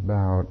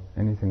about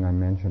anything I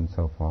mentioned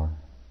so far?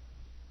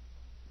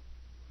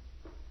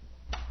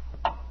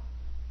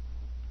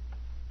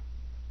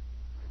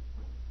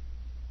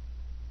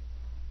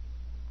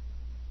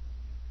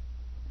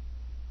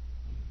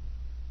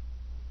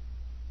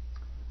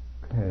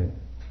 Okay.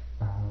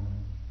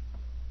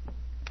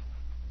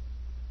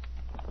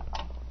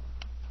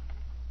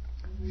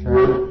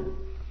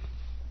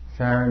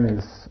 Sharon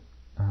is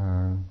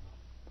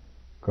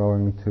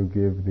going to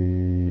give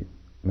the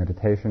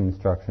meditation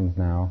instructions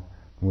now.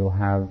 We'll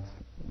have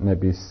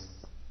maybe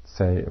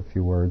say a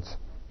few words.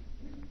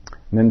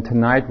 And then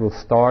tonight we'll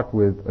start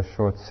with a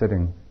short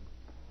sitting.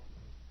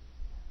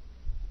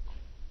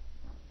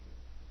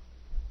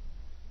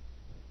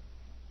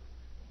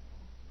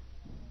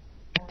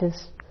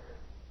 Practice,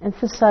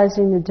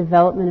 emphasizing the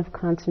development of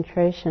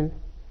concentration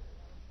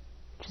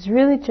which is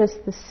really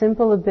just the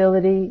simple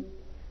ability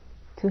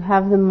to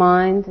have the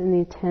mind and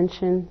the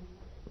attention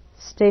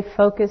stay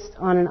focused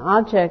on an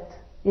object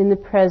in the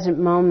present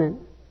moment.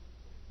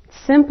 It's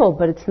simple,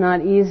 but it's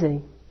not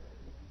easy.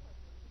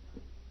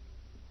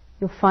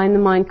 You'll find the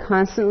mind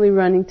constantly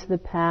running to the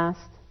past,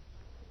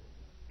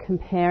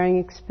 comparing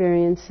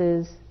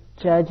experiences,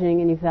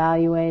 judging and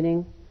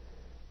evaluating.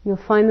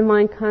 You'll find the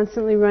mind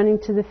constantly running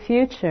to the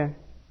future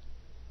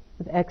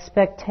with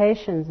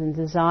expectations and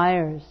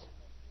desires.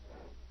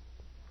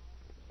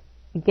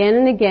 Again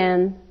and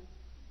again,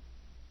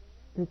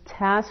 the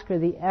task or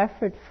the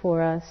effort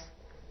for us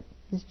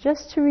is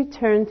just to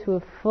return to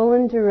a full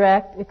and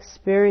direct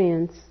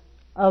experience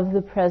of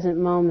the present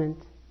moment.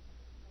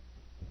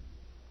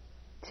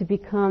 To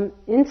become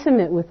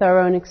intimate with our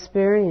own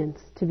experience,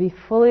 to be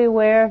fully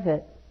aware of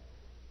it,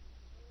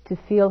 to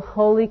feel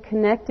wholly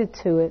connected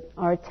to it.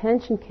 Our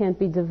attention can't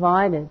be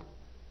divided,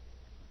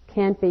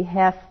 can't be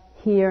half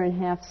here and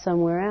half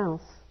somewhere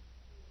else.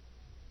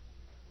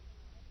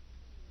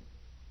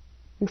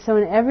 And so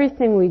in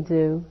everything we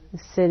do,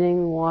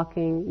 sitting,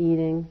 walking,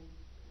 eating,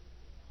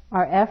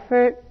 our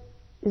effort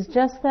is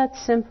just that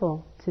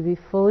simple, to be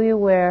fully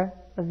aware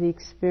of the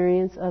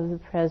experience of the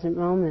present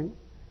moment,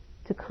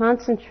 to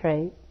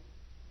concentrate,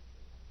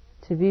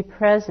 to be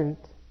present,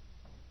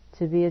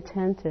 to be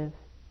attentive.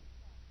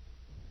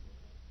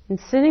 In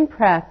sitting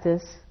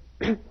practice,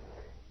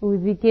 we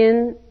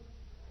begin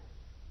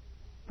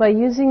by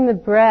using the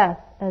breath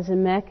as a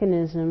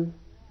mechanism,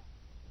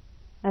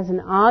 as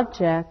an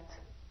object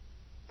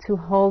to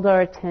hold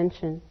our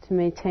attention, to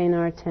maintain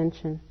our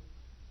attention.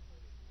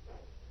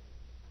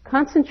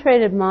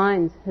 Concentrated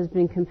mind has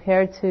been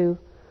compared to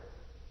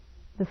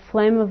the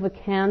flame of a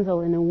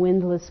candle in a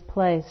windless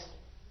place.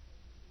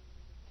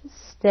 Just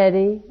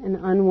steady and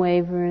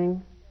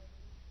unwavering,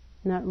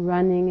 not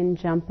running and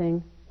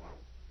jumping.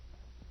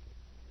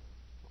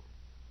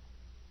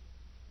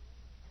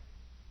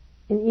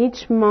 In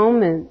each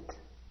moment,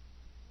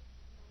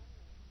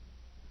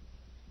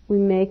 we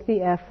make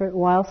the effort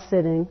while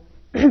sitting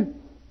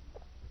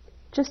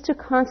just to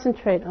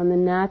concentrate on the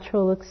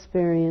natural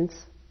experience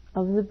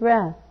of the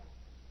breath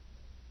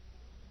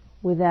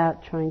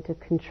without trying to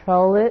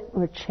control it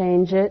or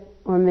change it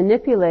or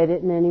manipulate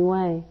it in any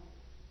way.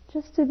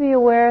 Just to be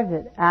aware of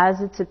it as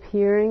it's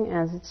appearing,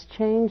 as it's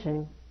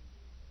changing.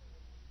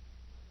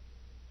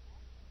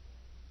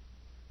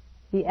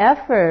 The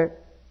effort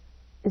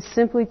is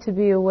simply to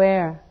be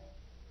aware.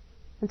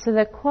 And so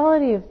that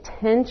quality of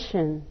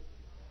tension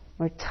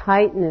or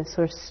tightness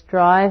or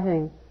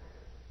striving,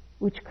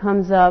 which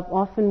comes up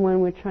often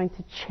when we're trying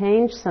to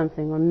change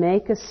something or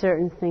make a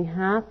certain thing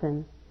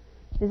happen,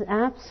 is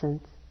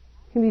absent.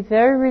 It can be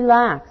very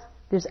relaxed.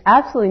 There's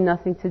absolutely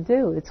nothing to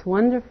do. It's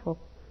wonderful.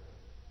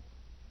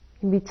 It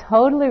can be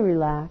totally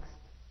relaxed.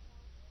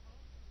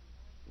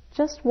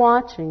 Just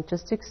watching,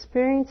 just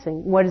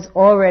experiencing what is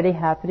already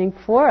happening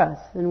for us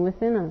and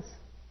within us.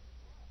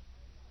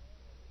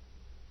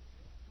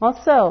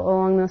 Also,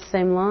 along those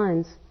same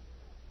lines,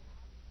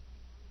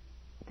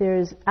 there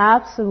is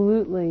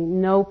absolutely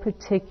no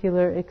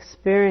particular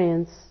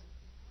experience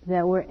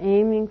that we're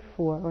aiming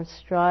for or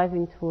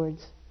striving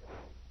towards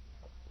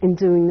in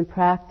doing the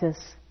practice.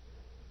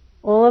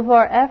 All of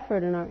our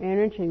effort and our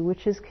energy,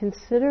 which is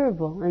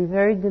considerable and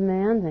very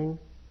demanding,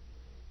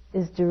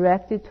 is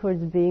directed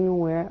towards being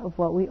aware of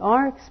what we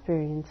are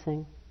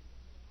experiencing.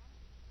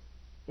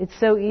 It's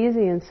so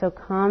easy and so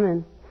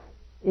common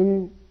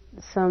in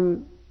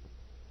some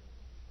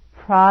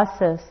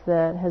process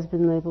that has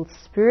been labeled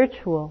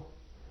spiritual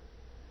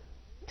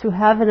to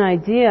have an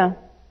idea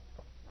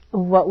of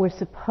what we're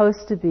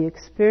supposed to be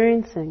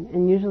experiencing,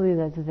 and usually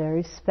that's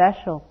very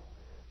special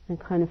and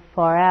kind of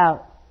far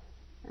out,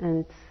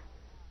 and it's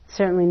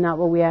certainly not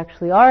what we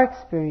actually are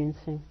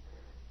experiencing.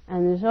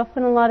 And there's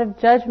often a lot of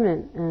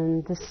judgment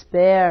and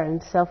despair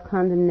and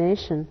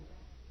self-condemnation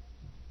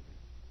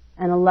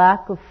and a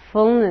lack of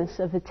fullness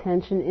of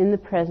attention in the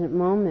present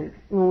moment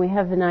when we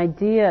have an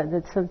idea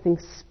that something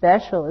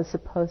special is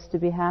supposed to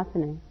be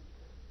happening.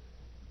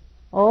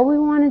 All we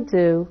want to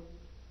do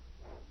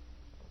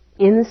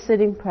in the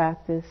sitting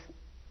practice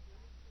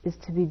is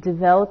to be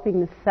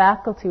developing the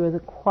faculty or the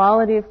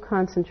quality of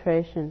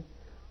concentration,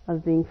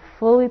 of being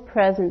fully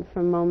present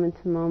from moment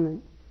to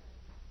moment.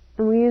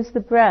 And we use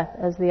the breath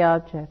as the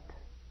object.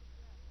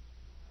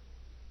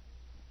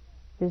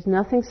 There's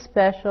nothing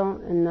special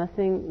and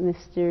nothing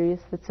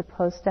mysterious that's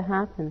supposed to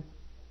happen.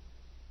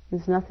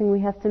 There's nothing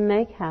we have to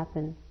make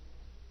happen.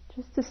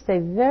 Just to stay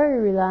very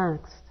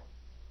relaxed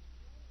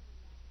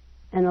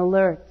and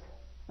alert,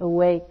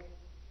 awake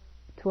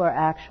to our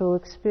actual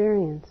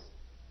experience.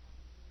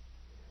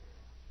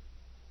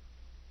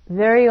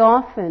 Very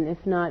often,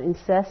 if not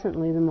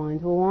incessantly, the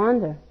mind will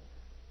wander.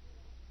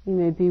 You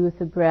may be with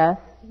the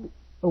breath,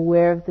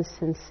 aware of the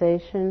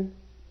sensation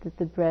that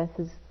the breath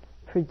is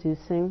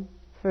producing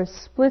for a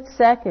split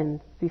second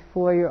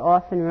before you're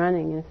off and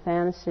running in a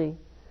fantasy,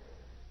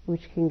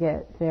 which can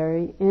get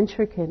very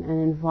intricate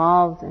and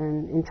involved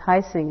and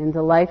enticing and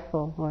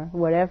delightful or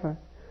whatever.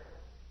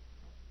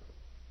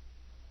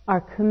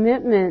 Our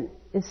commitment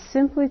is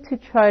simply to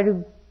try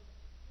to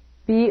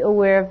be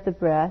aware of the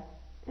breath.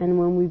 And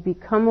when we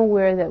become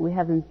aware that we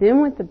haven't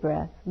been with the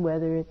breath,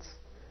 whether it's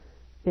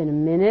been a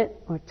minute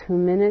or 2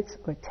 minutes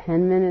or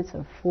 10 minutes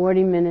or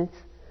 40 minutes,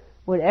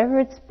 whatever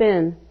it's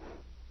been,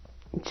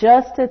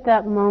 just at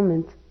that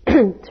moment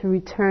to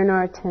return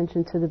our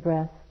attention to the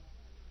breath.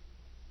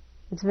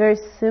 It's very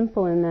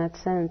simple in that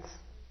sense.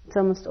 It's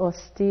almost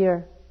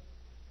austere.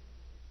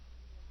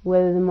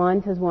 Whether the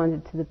mind has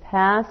wandered to the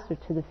past or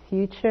to the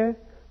future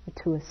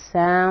or to a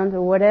sound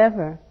or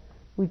whatever,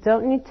 we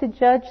don't need to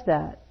judge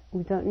that.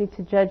 We don't need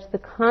to judge the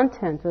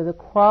content or the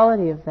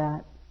quality of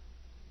that.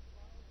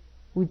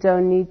 We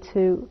don't need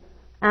to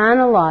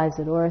analyze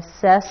it or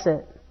assess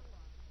it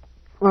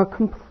or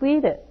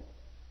complete it.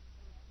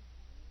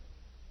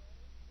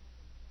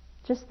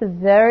 Just the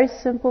very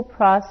simple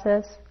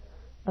process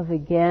of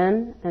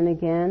again and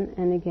again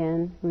and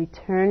again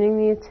returning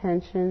the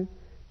attention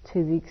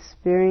to the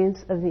experience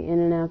of the in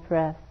and out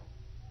breath.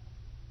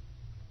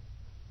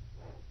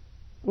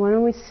 Why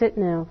don't we sit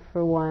now for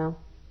a while?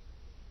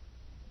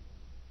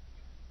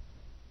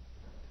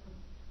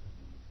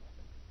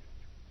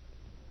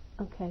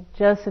 Okay,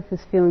 Joseph is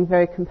feeling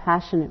very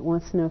compassionate,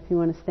 wants to know if you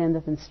want to stand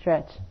up and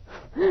stretch.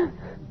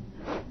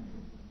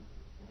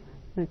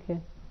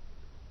 Okay.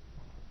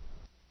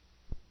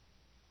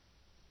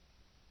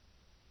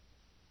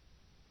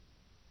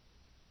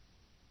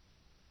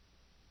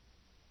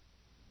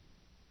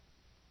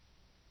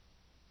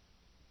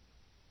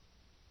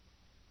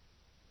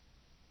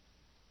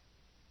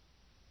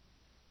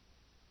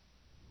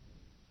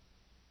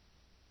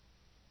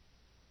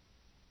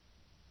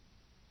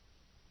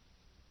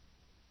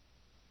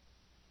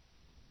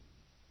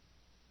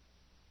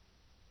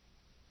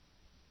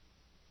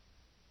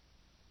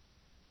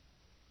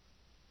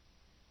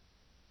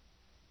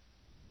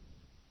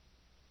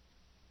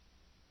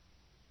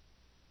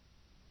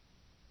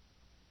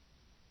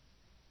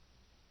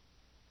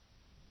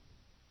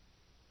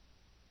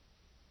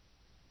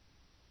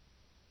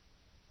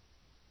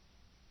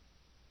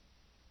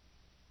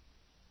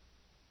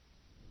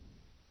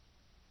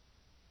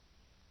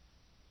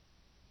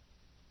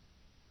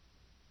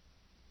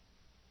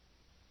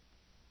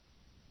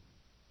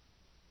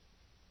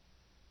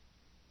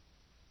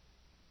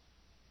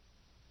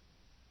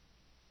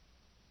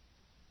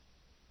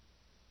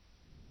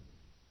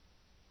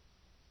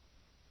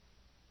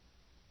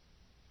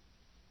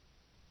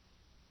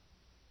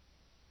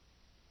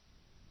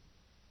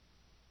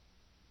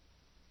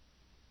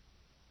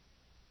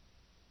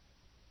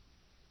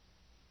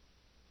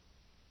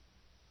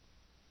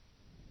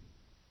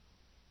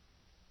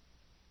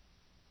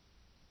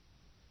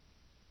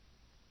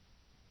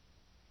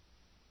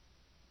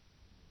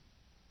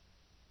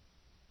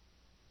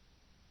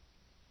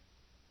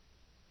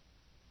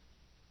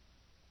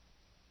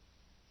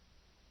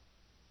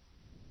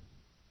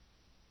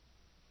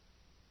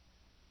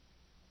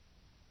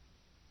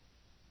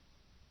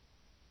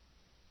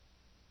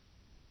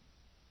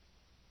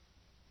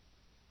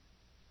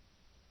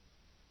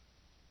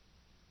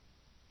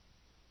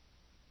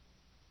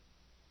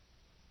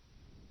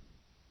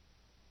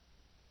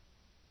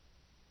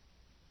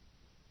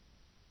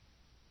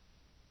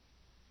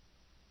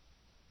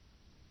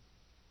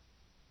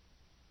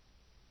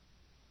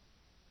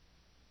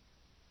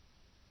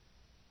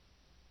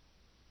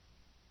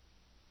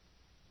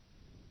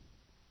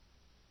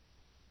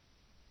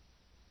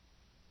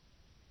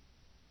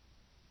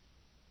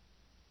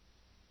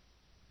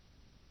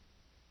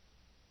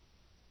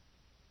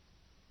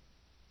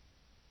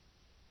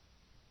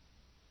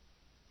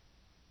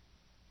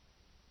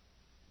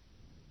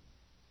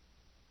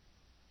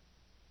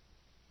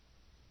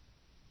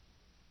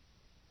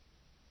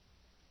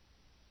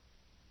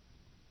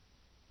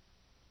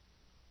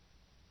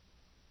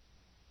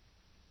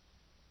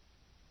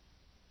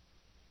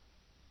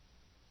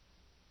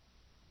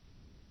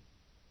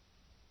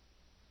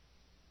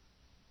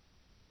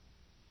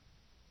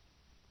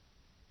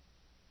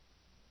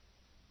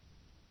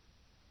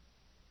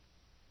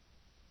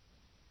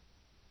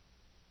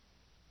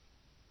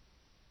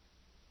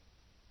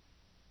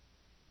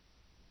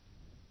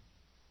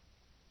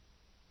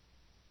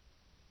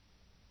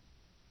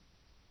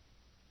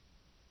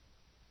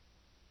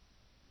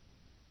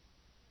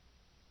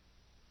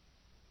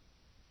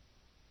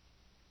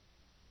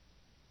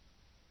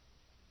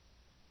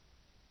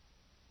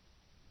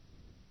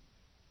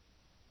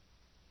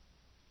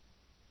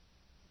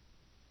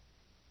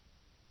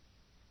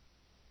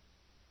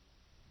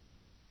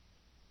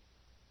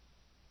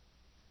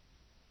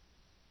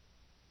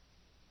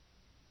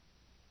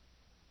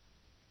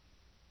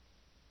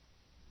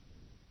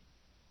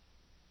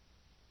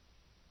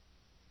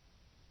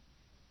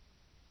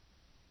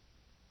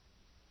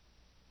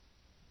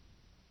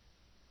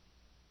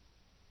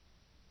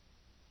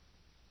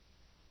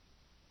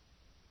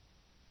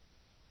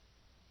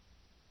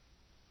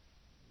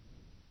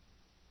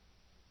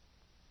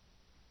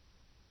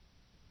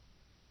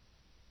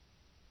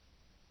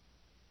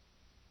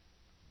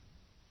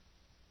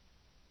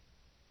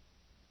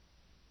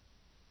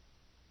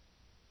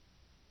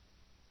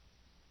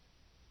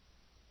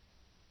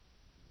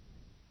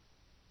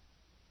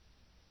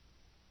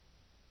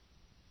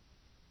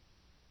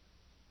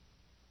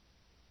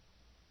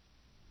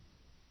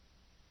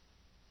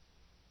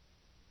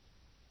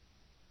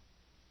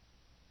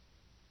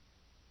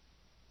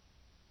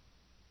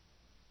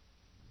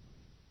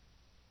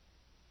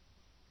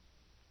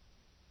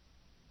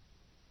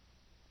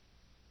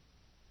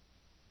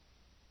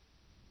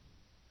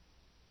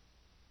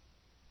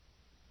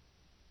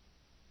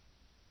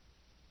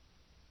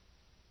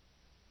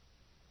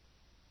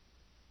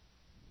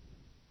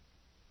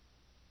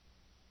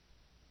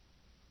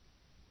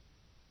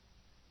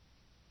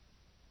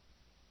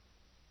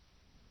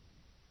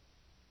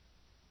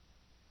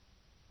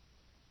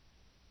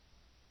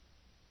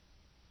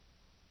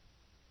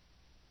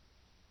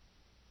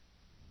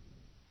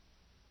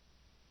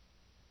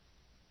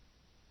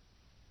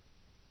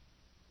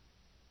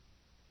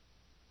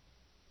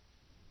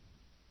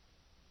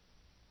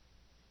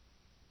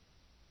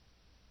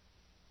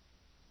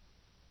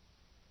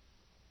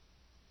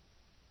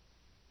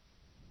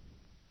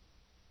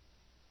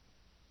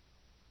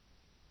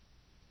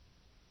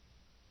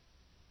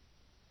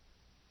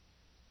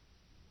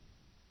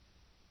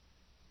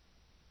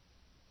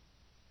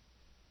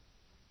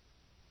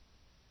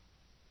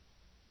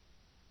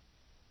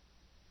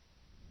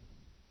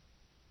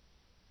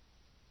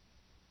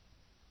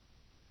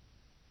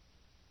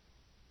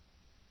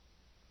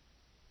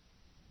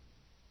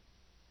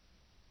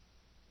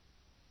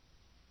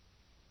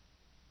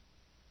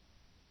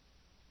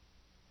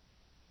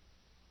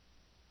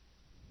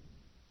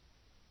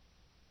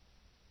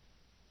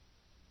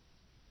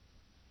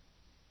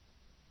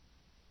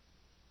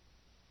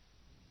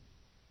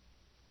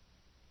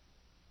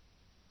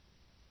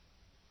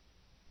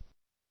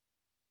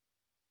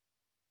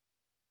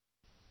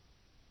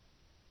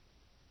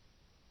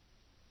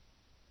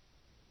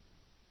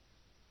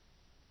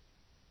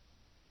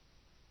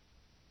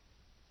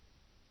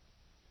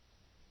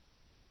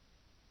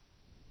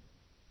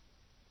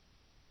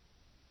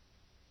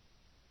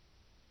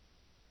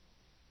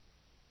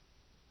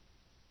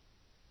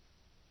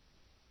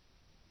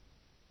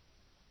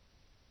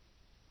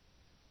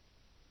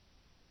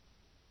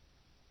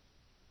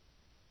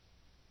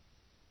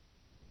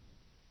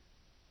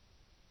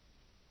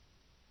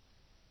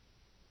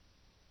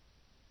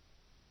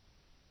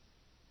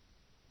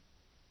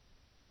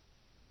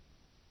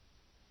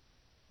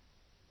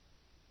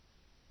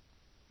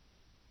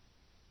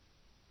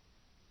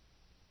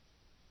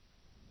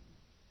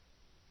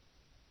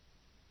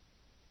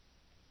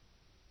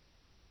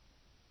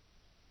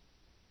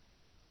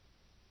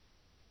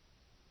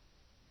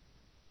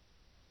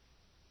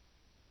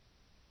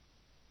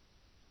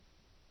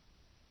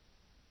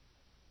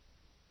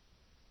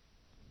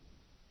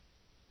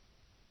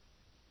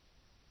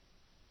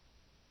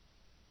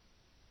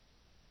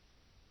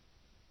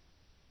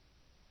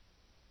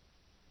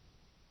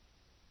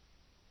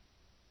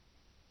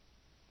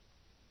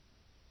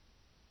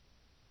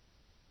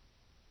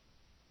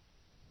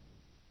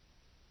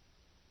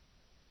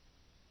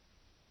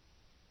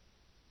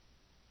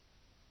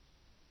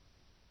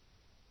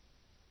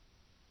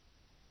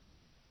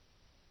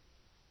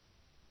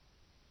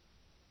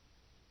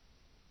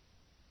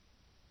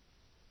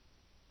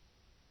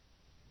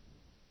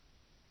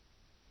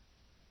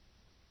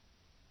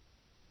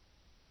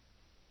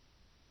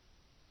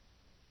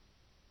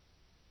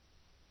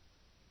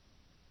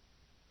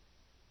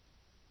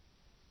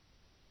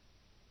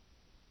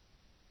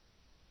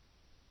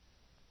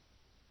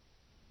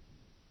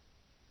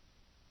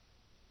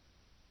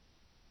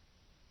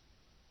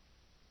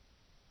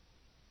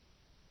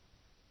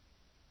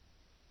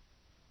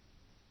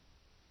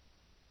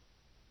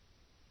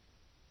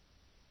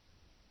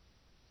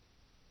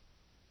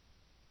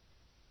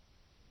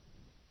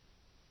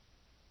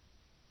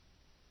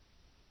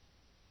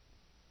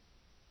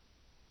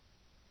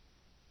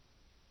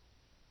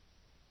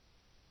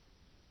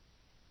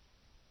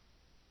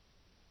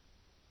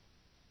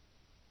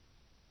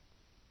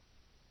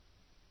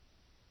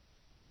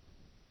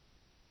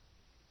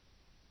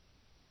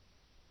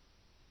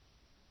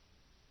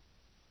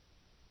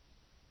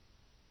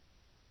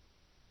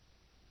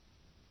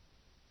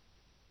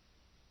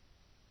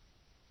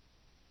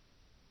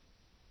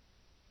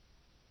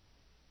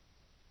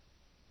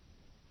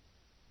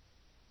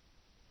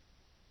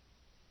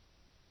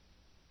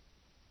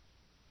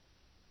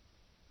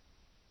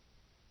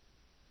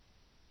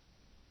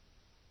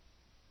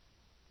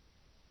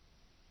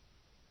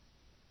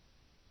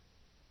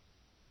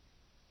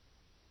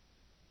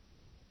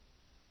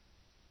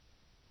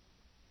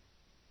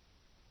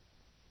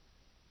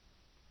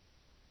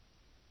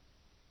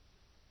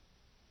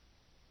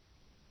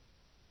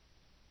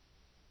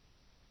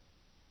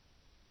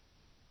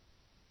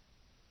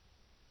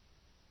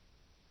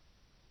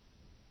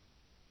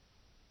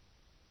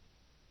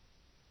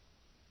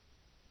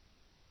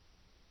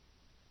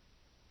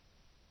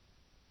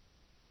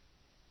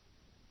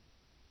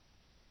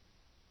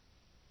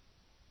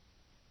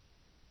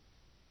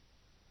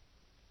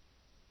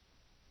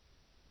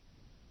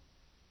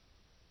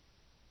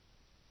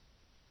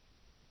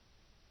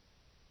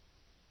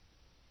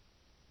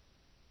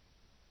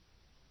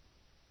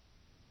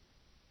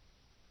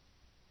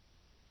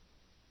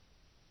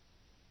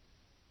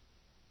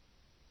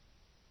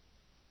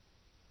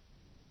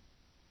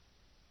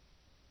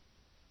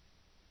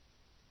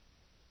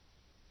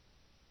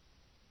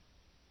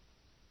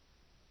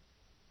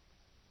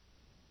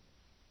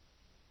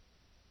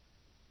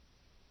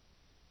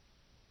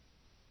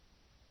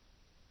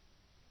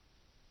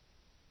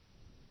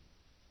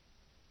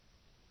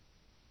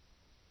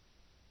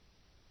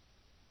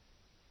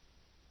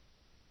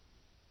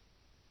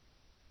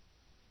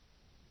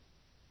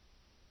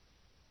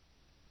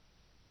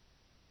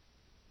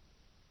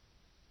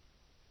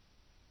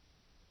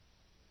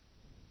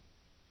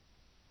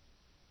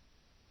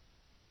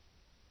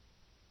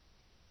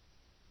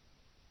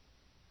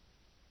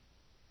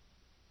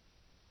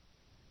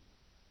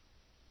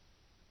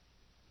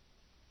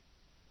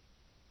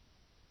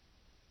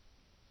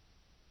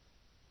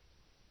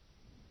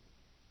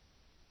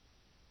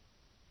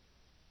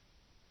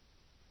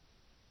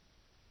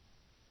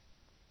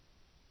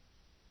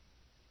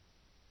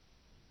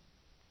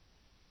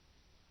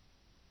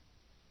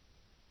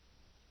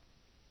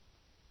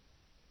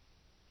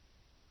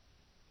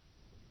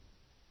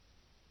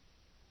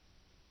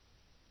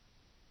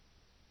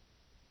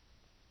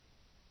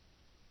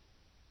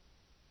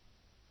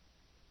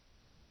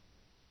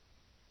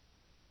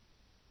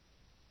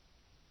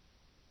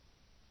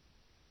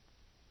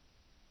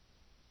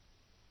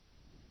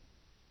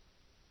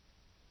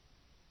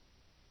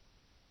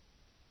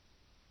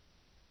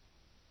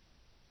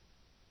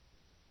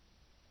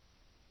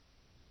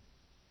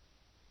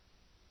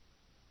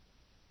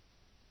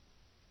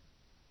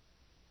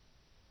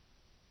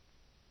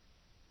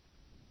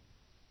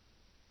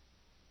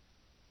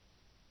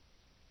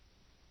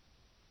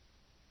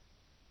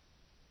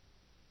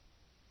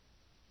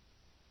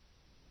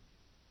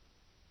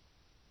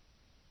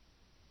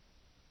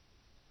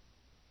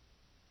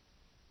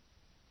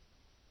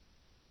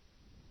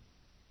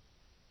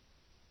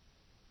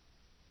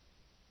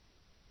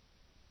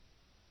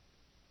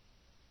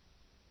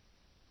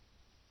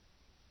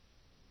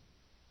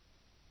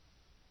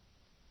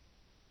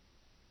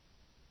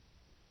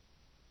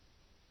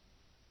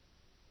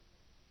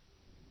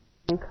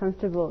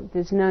 Comfortable.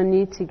 There's no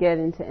need to get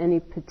into any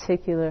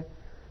particular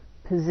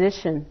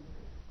position.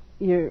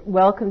 You're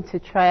welcome to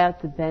try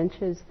out the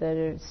benches that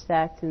are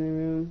stacked in the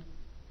room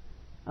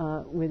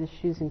where the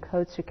shoes and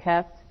coats are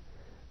kept.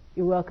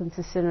 You're welcome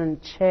to sit on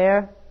a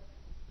chair.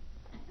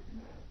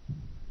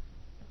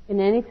 In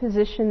any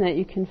position that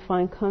you can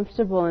find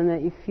comfortable and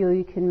that you feel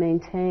you can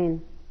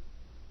maintain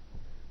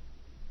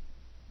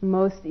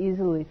most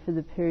easily for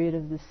the period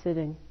of the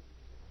sitting.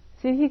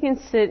 See if you can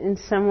sit in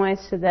some way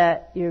so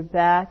that your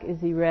back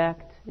is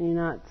erect and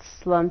you're not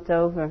slumped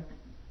over.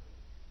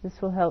 This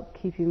will help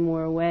keep you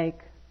more awake.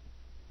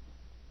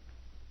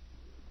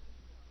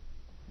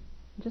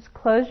 Just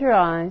close your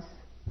eyes.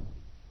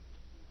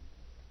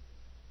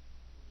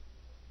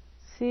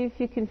 See if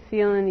you can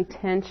feel any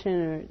tension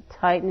or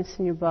tightness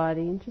in your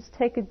body, and just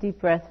take a deep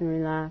breath and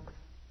relax.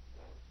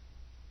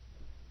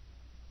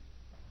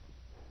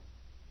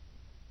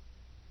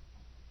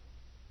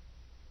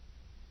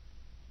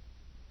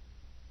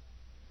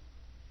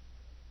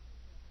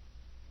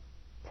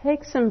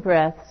 Take some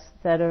breaths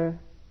that are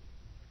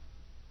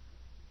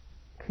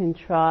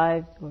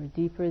contrived or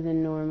deeper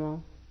than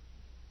normal,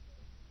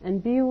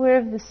 and be aware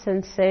of the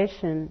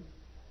sensation,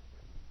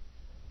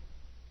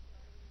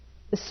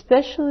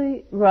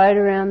 especially right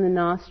around the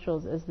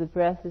nostrils as the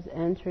breath is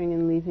entering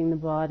and leaving the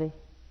body.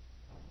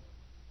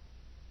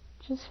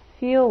 Just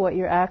feel what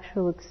your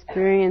actual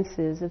experience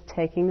is of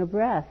taking a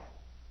breath,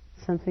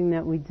 something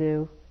that we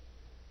do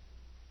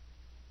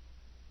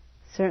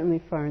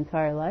certainly for our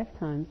entire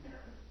lifetimes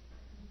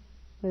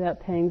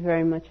without paying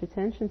very much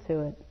attention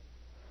to it.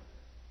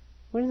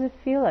 What does it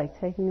feel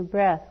like taking a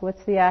breath?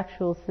 What's the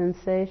actual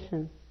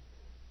sensation?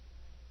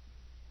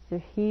 Is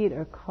there heat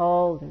or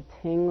cold or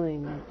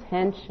tingling or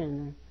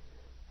tension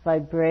or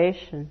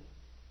vibration?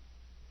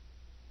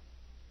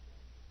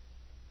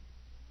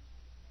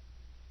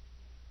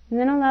 And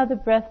then allow the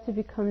breath to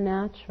become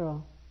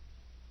natural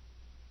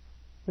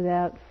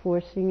without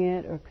forcing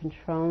it or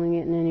controlling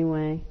it in any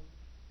way.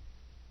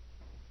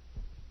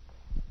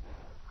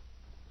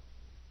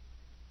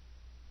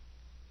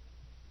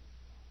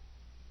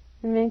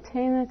 And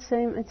maintain that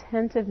same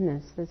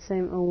attentiveness, that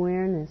same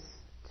awareness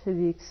to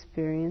the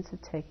experience of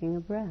taking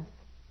a breath.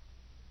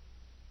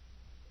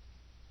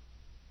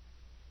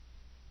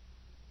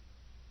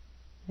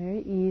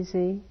 Very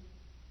easy,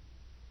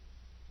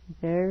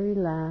 very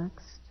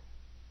relaxed,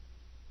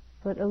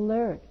 but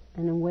alert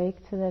and awake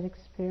to that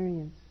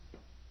experience.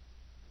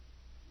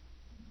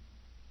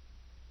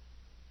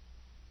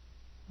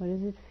 What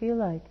does it feel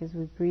like as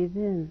we breathe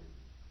in,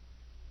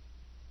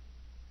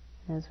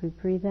 as we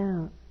breathe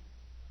out?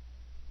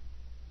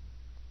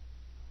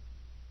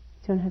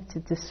 You don't have to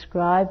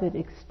describe it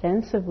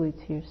extensively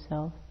to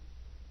yourself,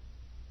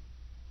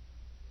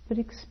 but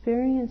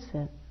experience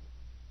it.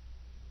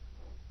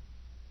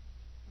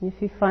 And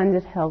if you find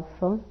it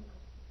helpful,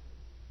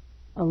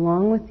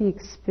 along with the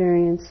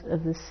experience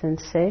of the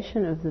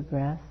sensation of the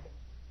breath,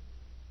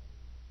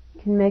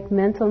 you can make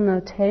mental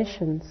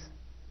notations,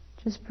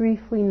 just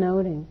briefly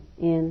noting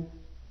in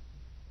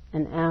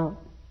and out.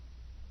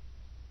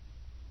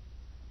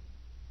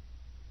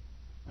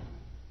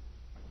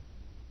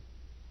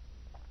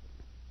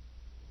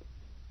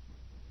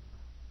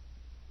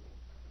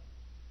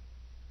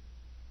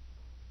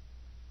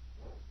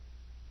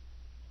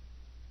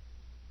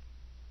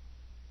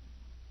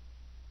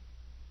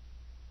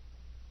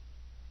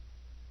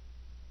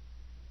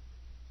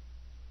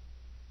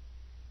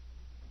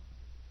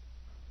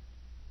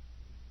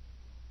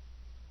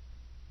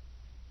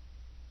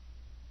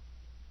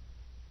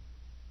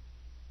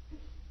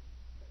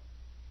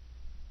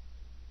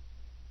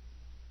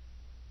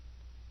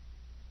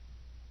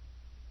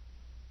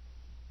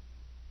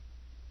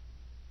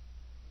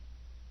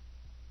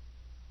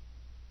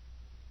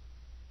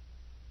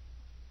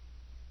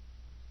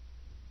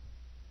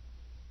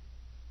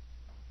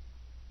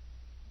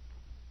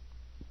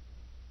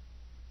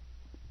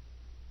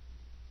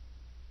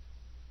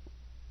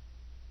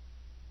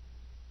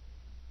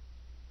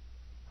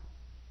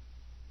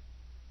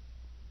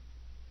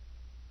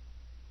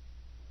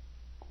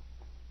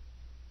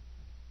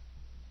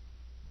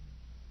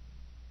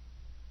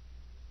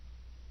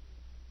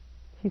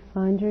 If you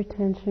find your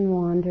attention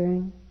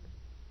wandering,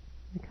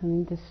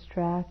 becoming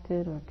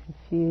distracted or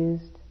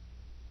confused,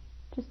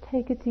 just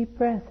take a deep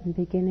breath and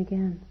begin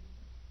again.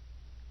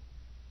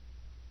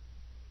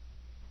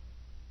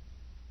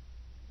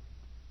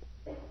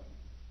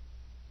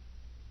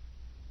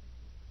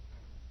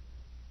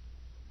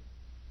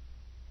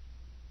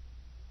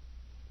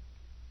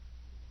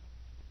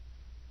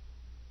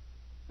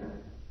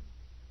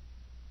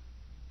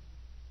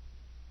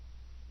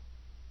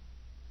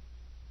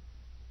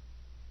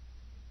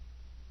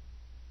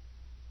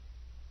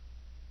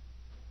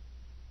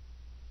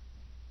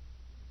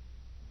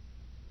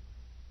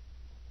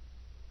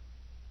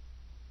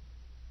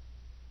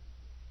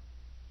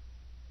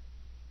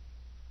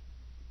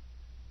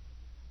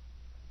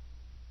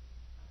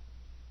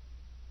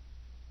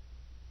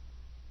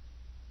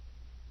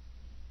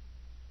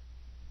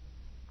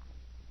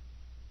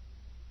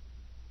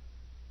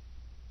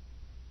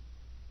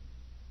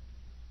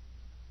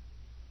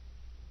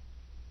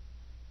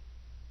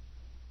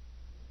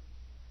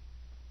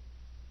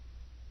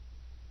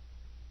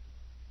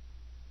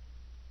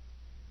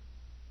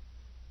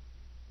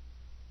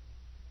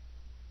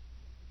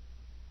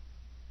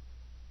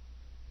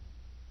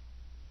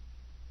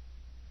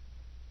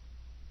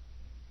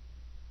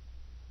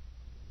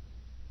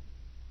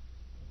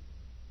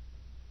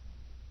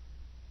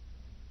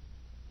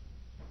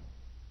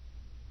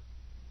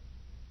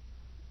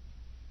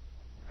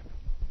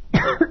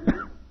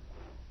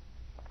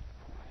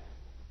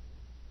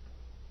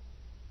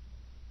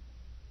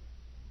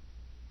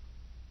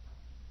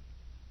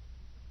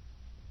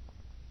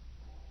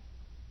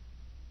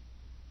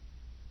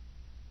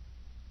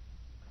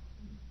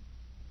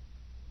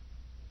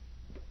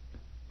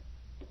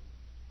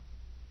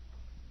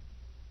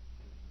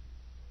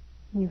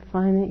 You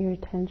find that your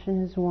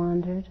attention has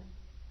wandered.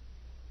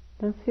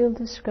 Don't feel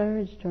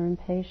discouraged or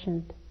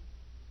impatient.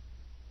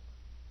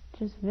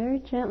 Just very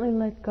gently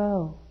let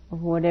go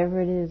of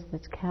whatever it is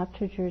that's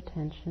captured your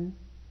attention.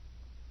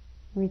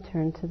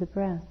 Return to the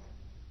breath.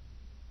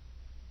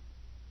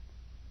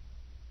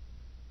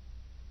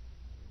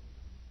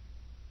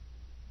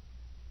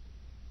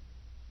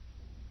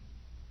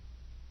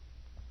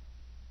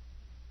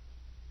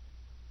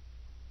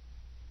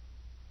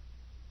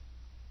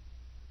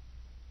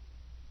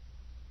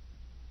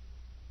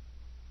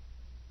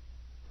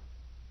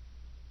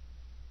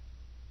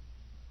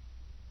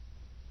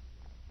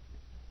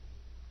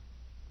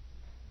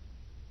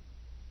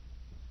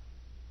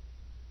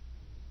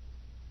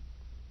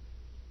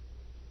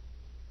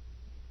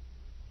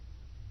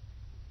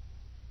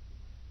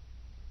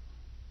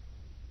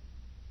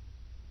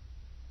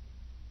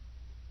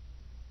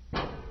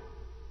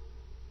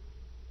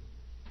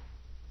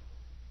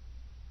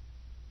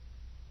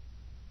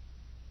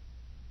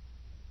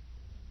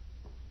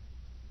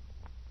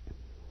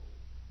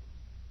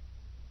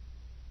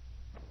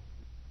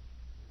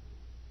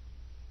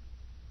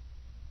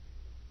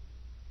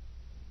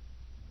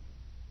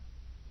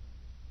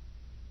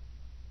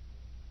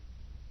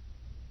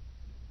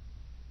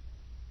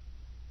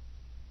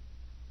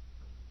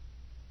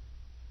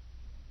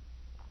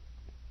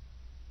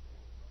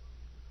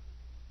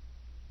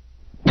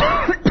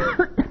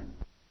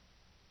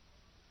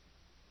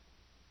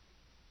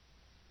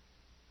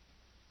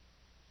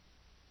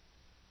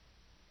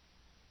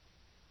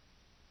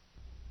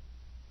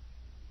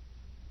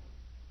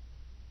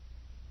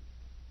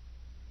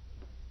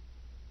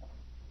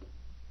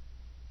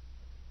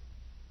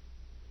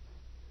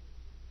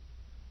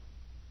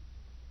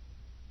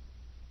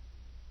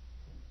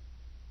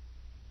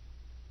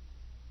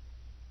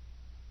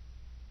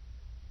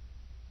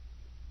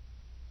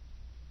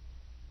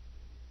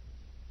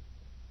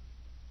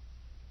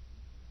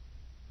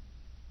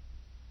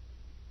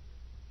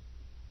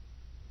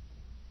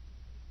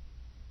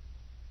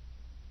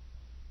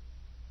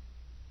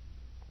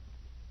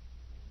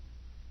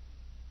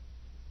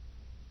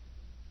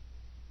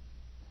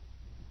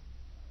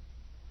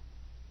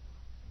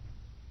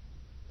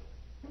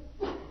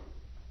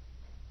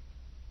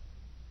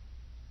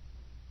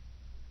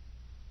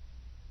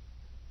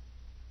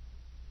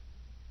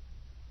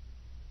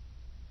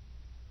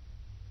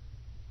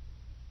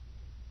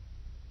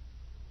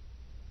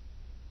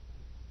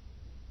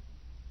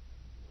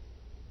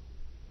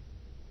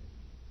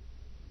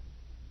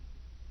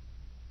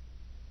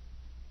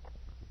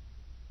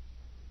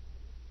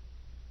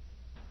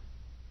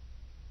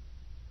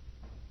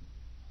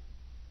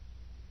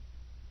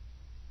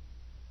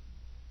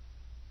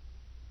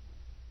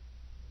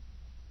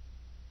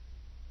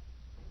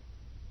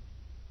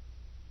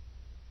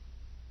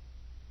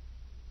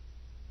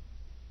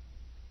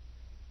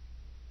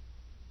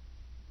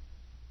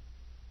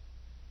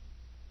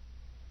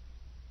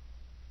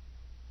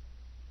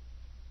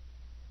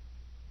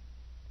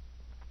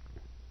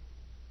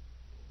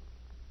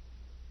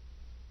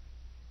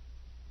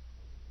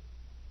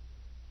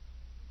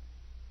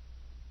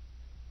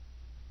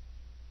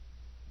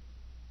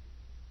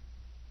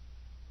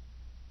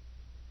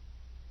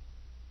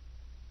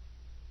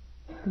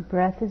 The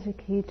breath is a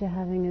key to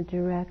having a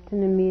direct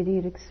and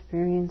immediate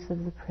experience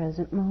of the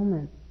present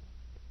moment.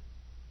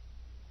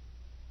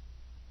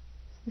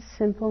 It's a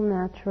simple,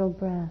 natural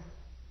breath.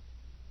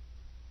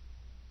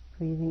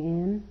 Breathing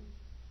in,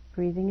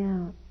 breathing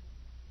out.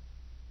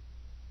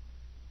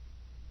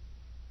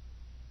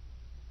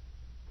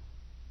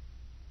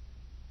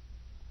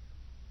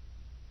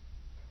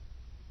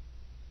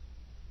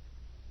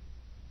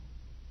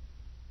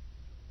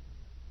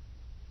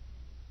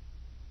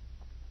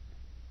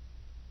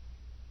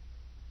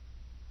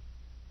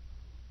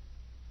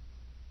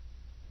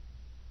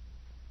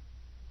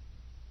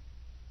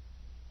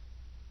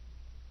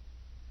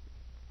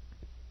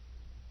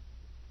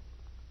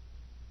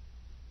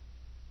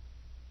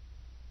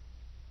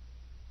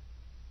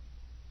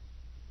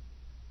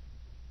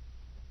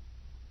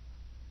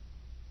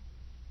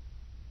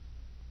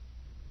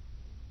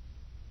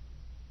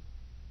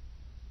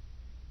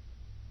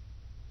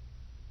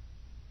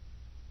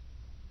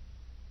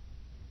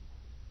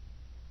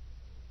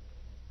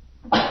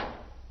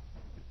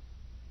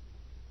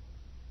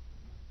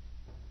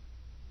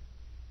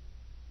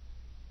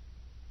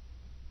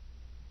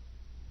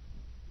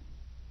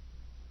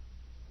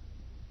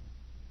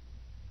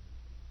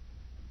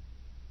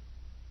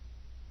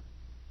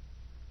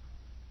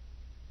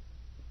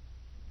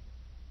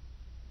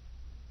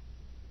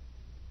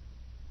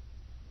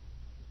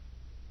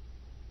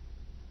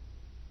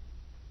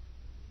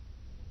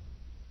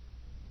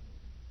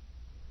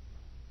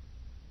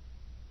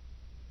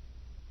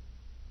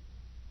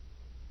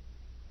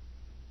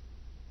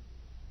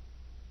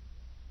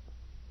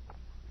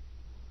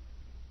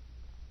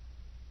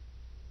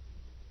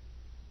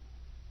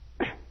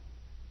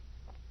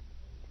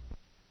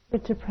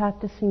 To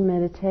practicing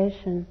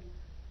meditation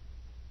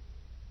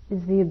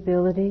is the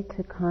ability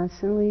to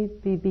constantly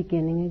be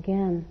beginning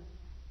again.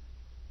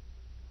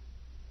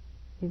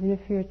 Even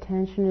if your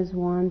attention has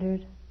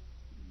wandered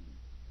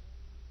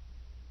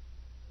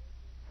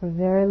for a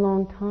very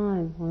long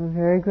time or a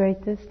very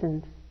great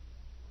distance,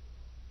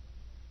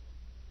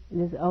 it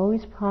is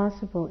always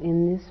possible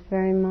in this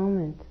very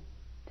moment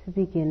to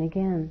begin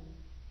again.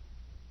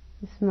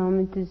 This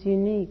moment is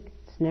unique.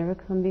 It's never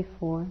come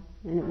before,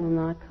 and it will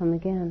not come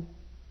again.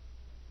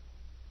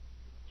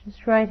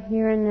 Just right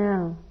here and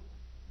now,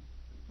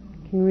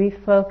 you can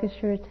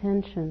refocus your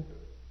attention.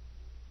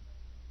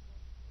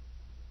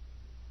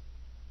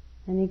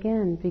 And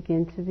again,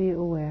 begin to be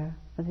aware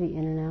of the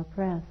in and out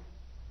breath.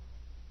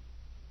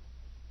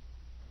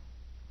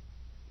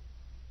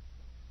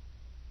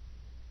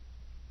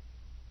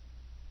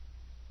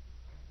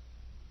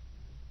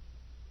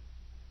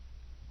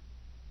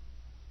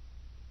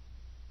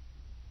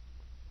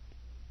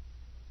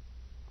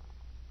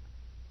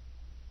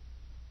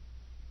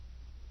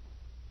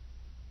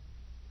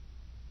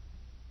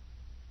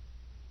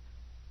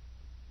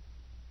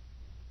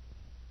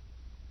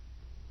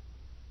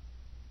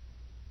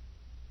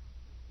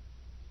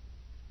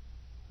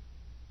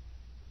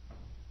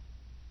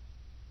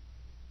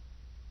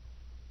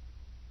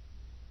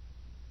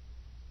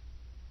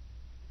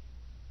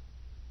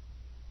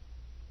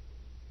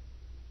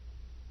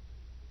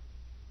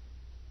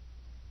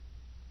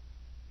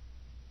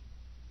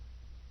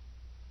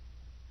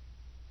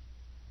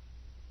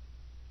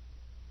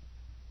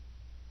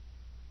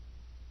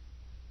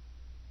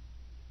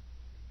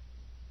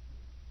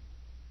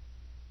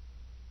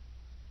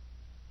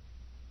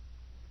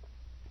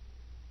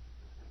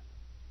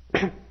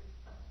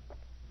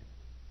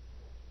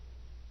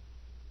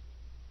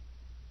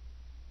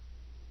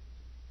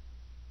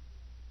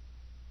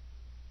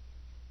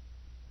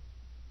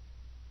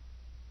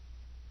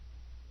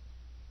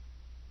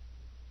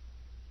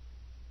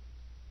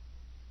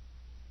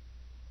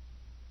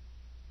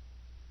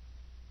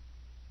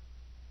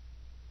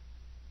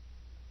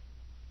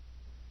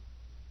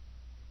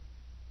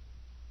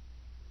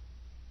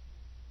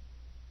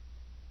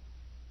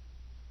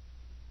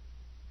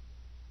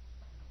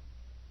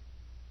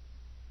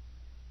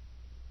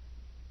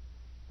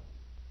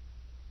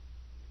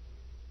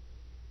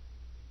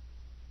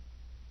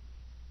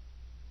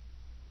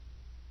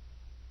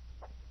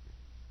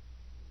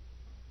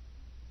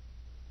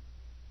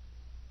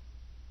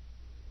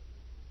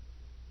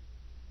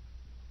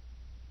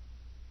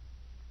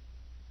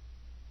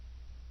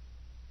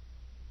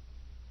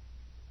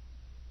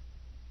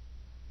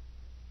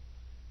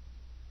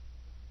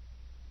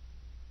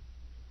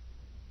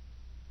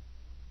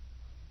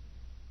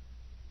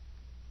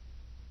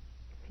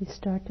 If you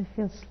start to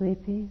feel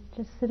sleepy,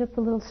 just sit up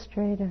a little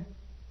straighter.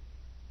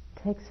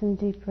 Take some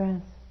deep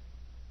breaths.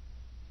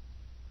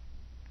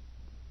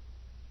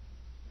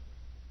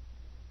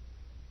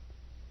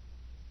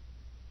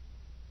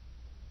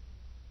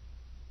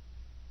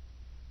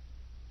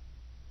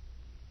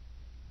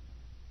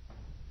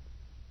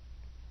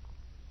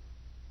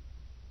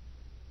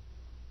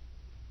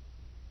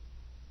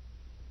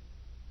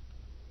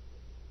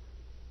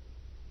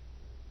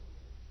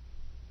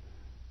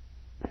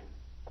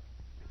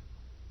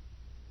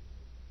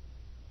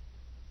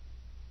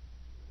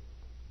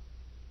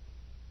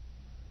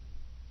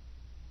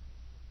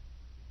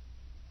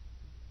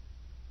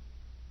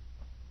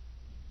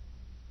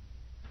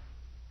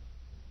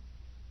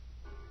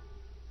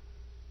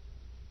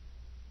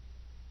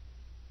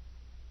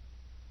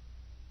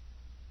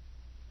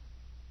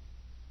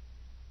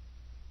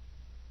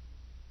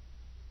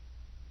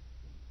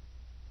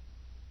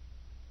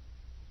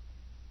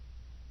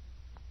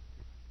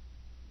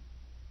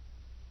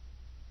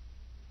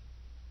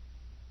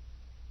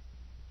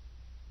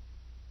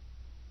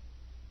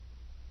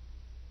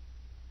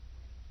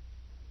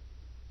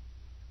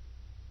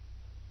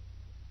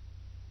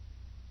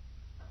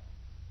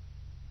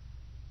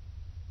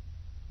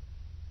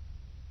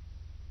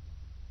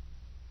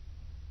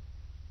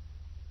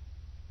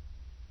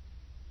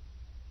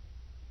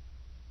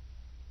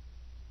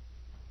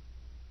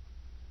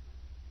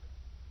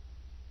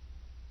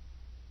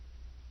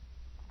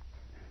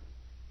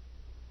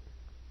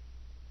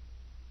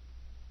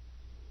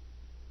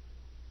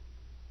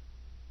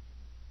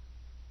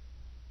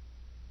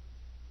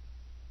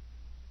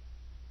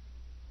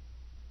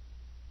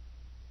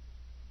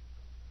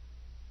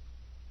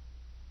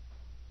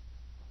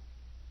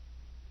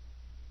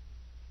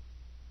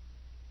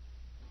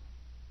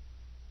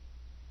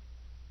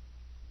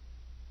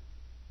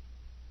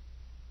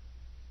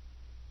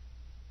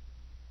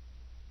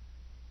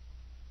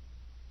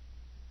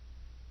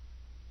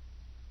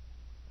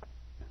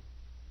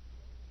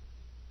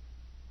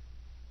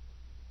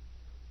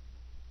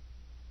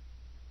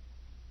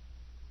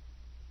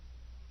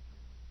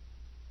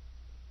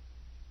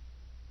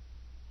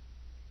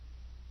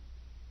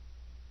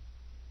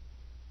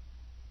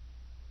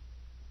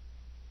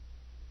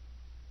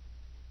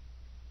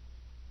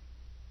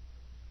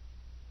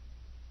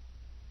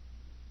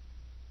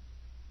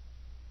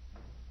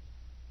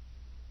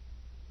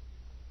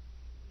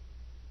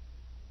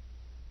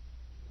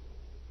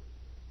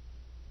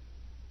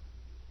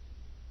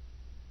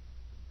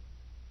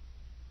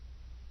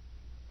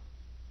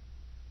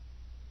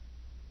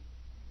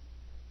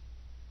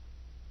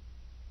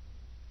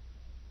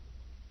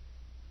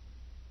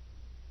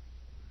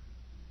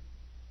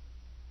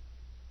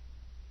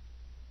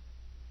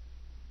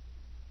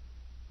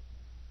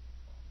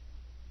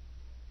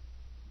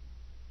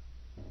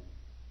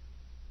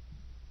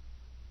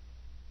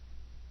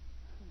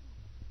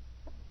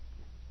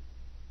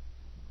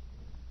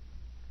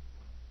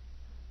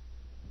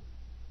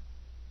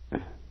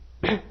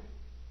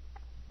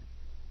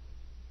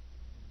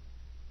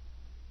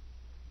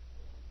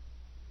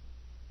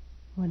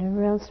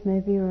 Whatever else may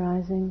be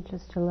arising,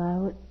 just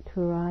allow it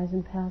to arise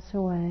and pass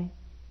away.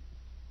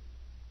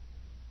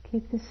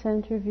 Keep the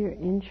center of your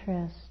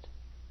interest,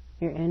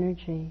 your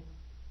energy,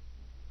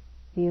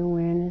 the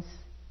awareness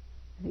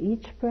of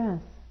each breath.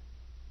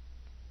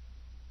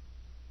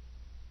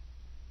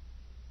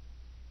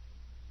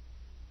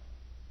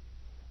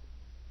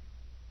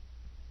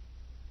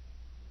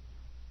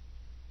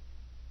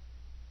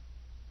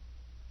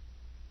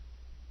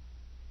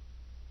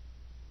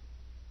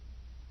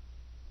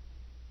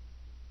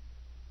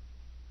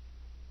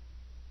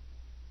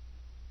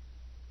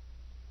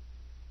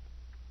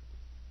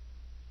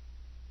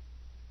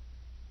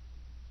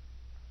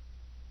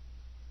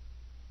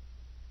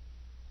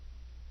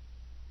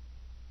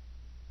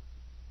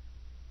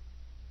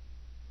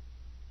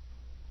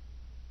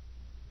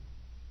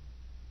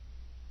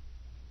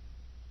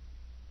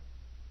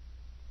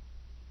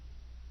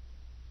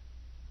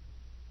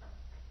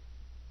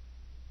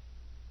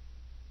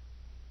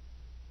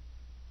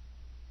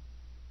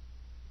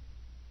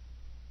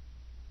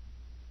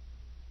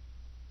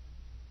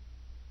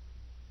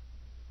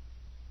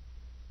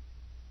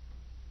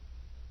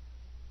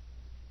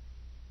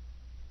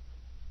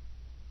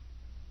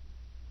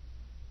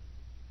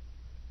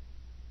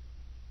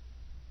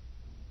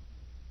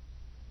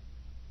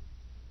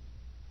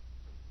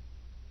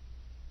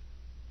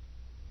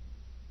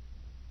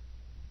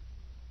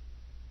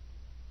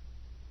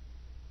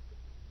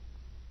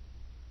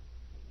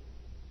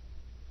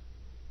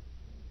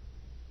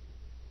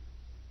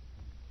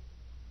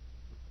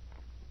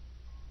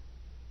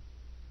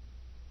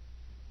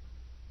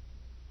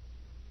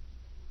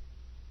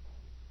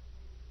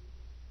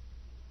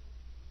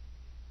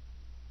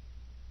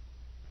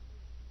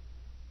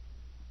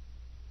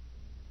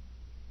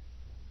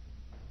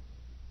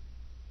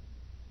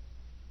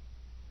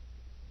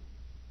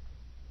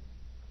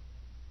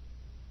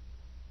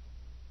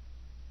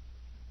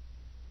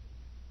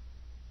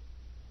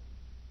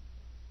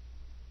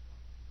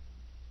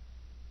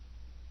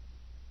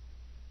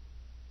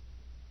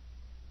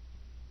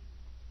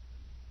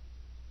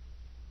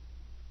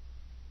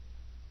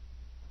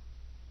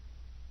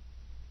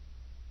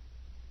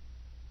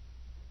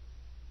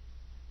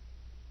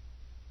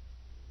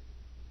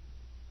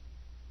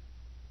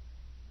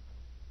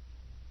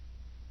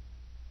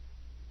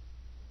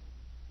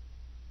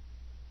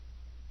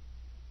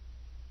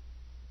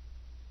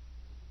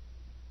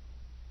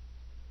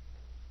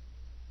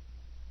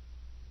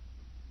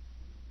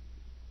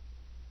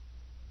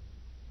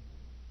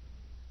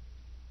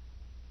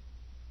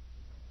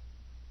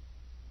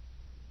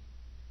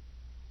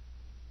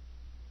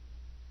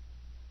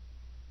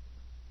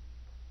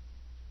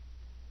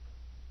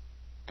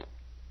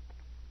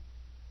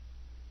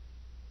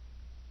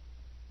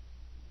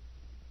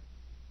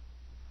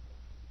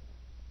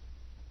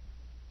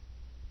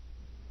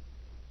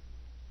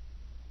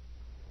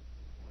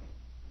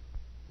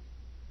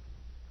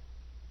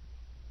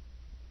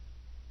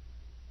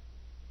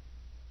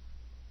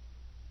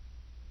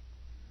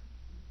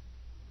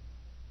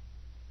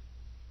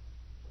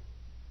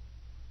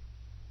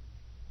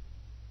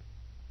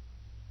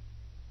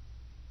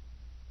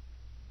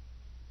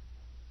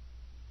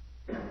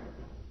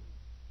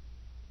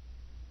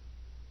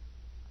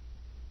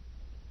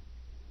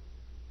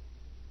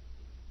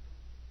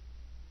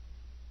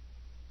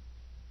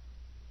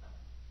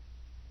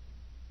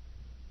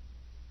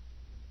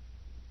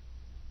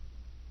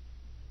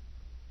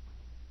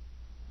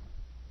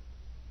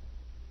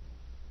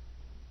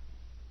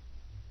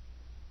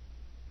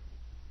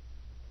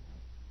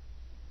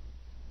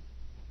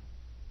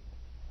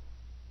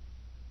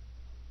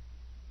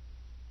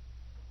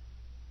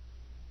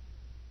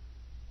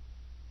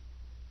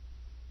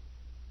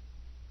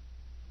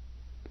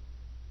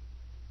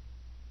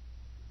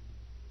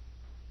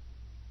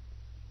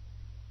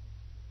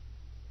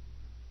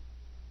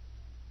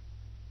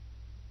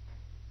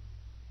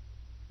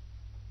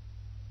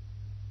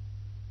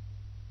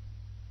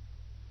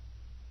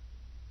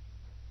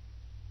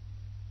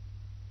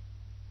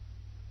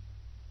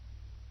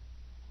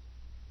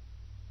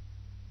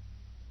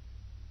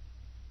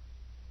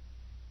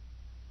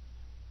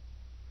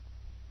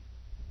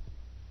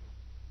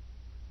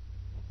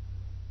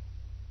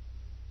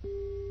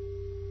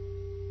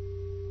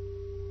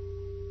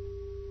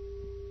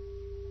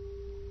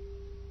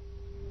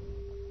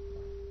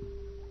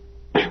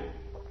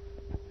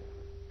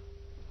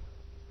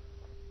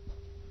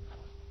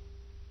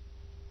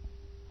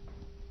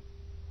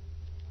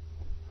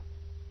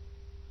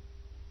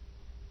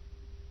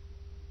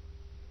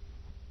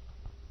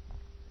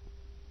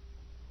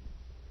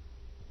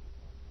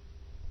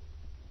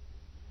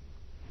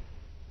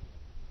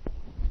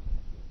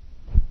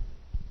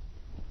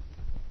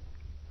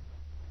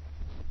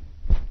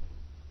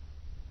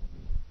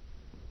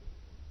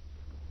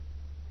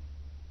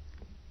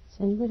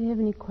 Does anybody have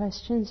any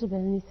questions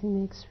about anything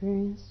they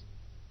experienced?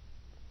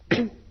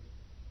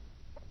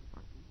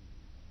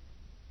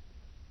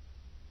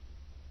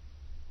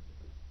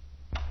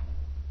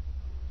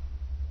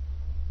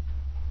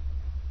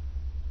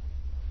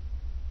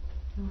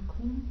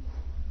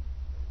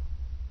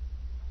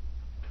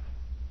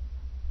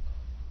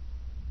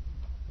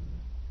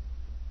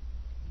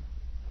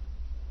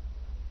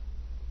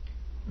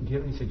 you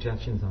have any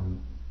suggestions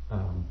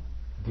on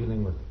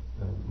dealing with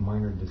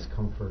minor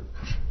discomfort?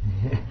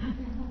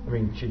 I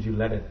mean, should you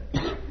let it?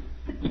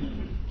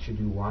 Should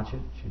you watch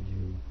it?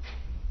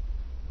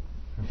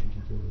 How should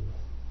you deal with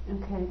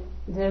it? Okay.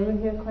 Did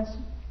anyone hear a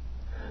question?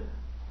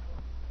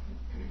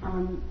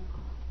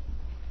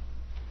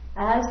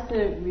 As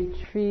the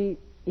retreat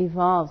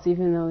evolves,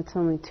 even though it's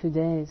only 2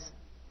 days,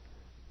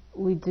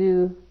 we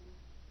do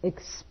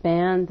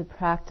expand the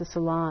practice a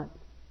lot,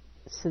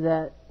 so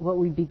that what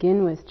we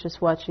begin with,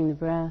 just watching the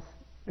breath,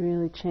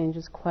 really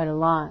changes quite a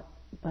lot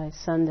by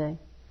Sunday.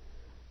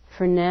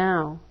 For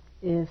now,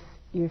 if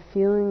you're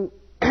feeling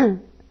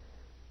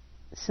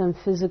some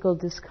physical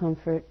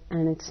discomfort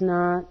and it's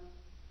not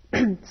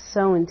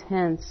so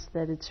intense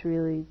that it's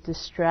really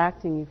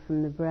distracting you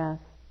from the breath,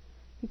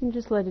 you can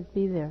just let it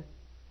be there.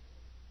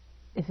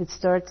 If it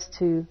starts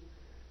to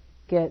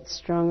get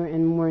stronger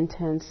and more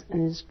intense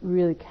and is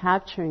really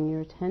capturing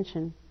your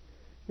attention,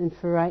 then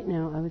for right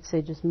now, I would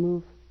say just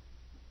move.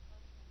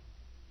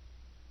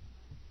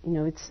 You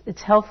know,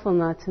 it's helpful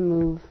not to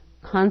move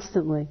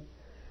constantly,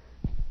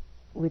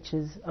 which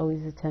is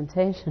always a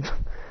temptation.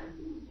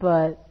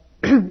 But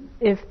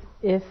if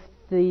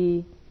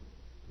the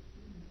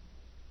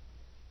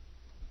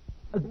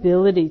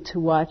ability to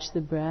watch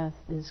the breath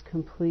is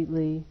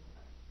completely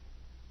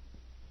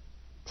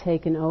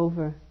taken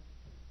over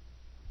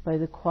by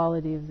the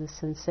quality of the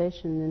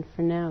sensation, then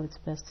for now it's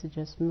best to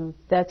just move.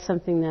 That's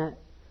something that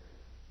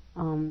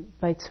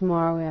by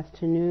tomorrow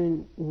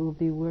afternoon we'll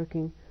be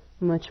working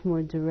much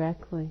more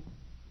directly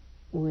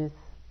with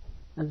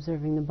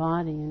observing the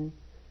body and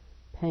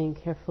paying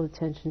careful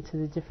attention to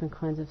the different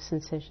kinds of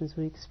sensations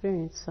we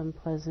experience, some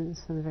pleasant and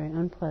some very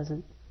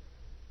unpleasant.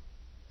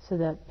 So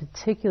that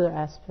particular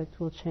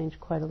aspect will change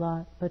quite a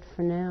lot. But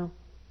for now,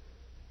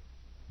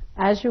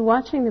 as you're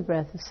watching the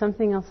breath, if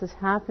something else is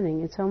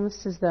happening, it's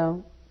almost as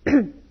though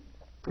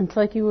it's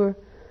like you were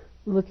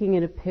looking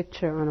at a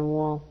picture on a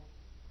wall.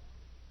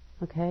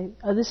 Okay?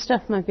 Other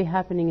stuff might be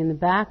happening in the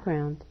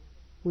background,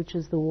 which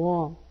is the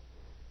wall.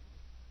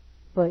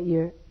 But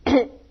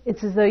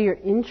it's as though your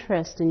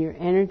interest and your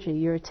energy,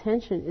 your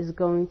attention is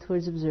going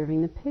towards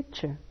observing the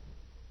picture.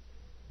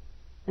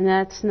 And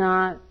that's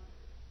not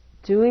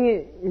doing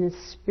it in a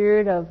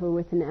spirit of or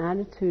with an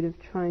attitude of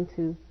trying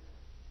to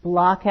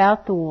block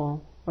out the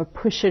wall or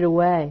push it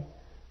away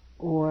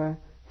or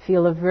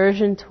feel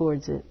aversion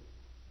towards it.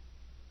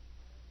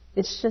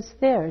 It's just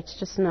there. It's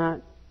just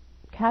not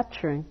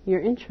capturing your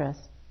interest.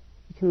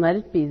 You can let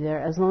it be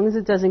there as long as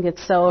it doesn't get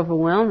so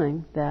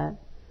overwhelming that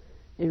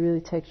it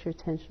really takes your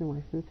attention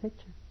away from the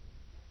picture.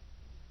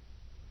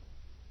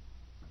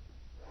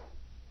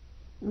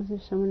 Was there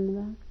someone in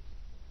the back?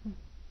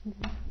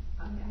 Okay.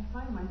 I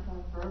find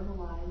myself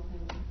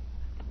verbalizing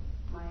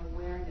my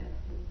awareness.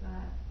 Is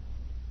that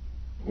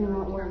in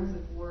terms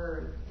of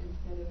words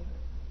instead of,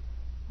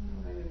 I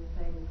don't know if I'm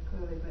saying this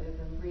clearly, but as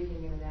I'm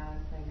breathing in and out,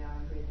 I'm saying now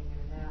I'm breathing in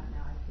and out.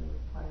 Now I feel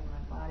it's part of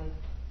my body.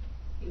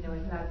 You know,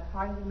 is that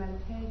part of the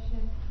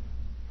meditation,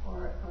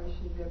 or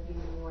should there be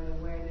more an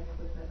awareness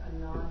with a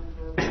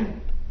non-verbal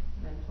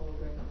mental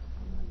awareness?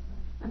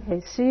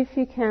 Okay, see if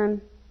you can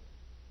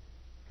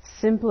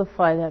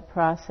simplify that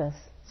process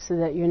so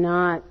that you're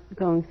not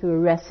going through a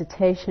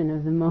recitation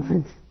of the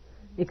moment's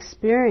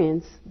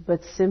experience,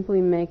 but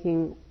simply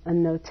making a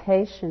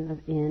notation of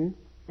in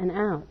and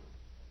out.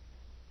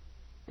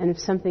 And if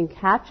something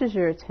captures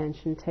your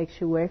attention, takes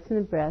you away from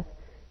the breath,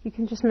 you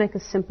can just make a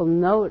simple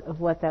note of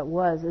what that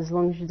was, as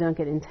long as you don't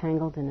get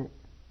entangled in it.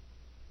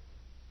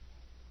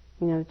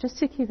 You know, just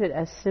to keep it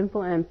as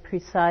simple and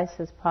precise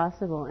as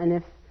possible. And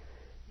if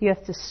you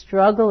have to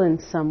struggle in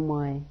some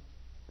way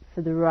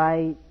for the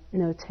right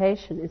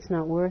notation, it's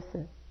not worth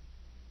it.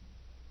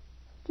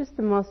 Just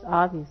the most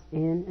obvious,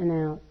 in and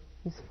out,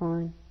 is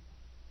fine.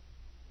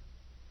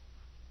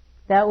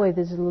 That way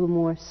there's a little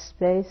more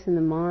space in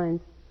the mind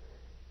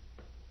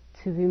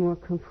to be more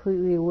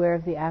completely aware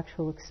of the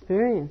actual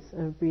experience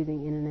of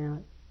breathing in and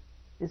out.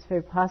 It's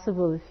very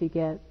possible if you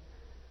get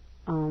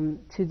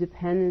too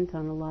dependent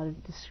on a lot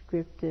of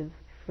descriptive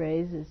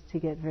phrases to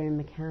get very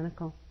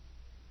mechanical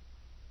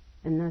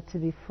and not to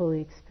be fully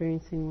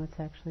experiencing what's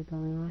actually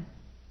going on.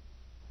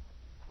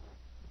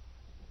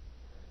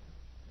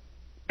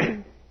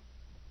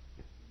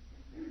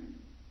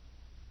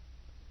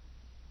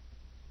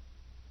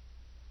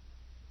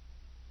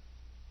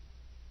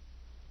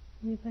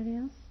 Anybody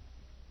else?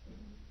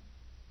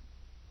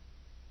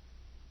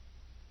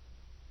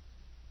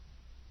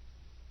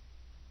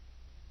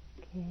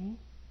 Okay.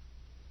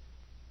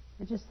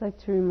 I'd just like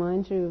to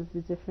remind you of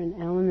the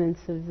different elements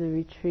of the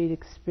retreat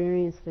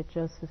experience that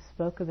Joseph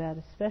spoke about,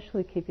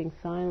 especially keeping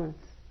silence.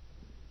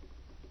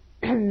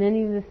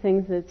 Many of the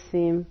things that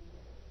seem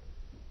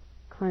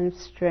kind of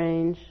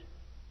strange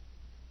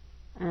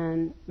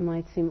and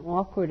might seem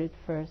awkward at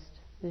first,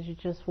 as you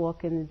just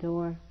walk in the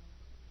door,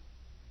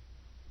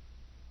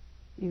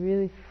 you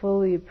really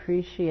fully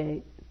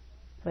appreciate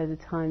by the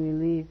time you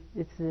leave.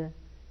 It's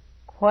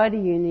quite a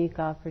unique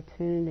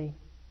opportunity.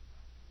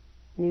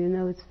 And even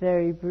though it's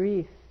very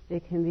brief,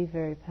 it can be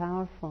very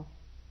powerful.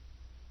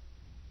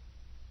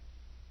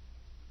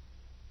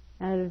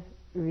 out of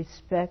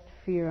respect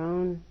for your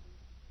own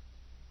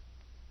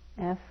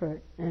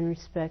effort and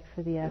respect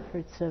for the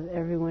efforts of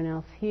everyone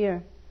else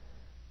here,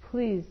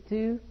 please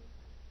do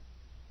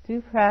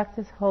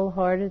practice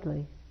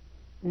wholeheartedly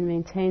and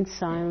maintain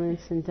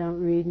silence and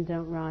don't read and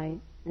don't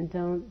write and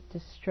don't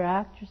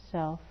distract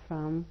yourself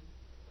from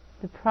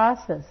the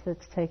process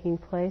that's taking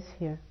place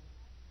here.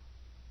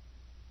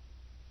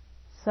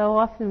 So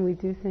often we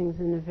do things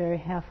in a very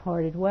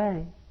half-hearted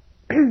way,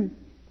 kind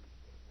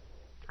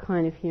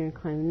of here and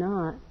kind of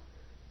not.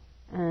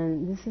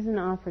 And this is an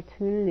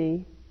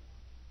opportunity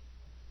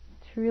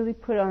to really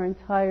put our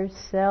entire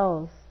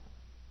selves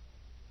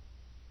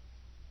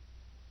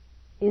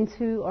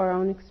into our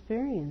own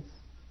experience,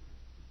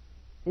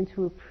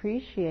 into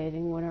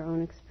appreciating what our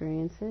own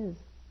experience is.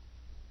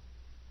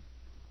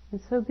 And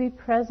so be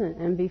present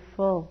and be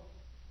full.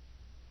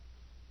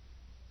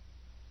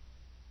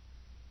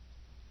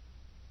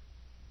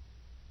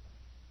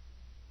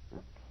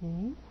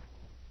 Okay.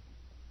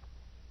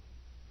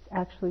 It's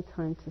actually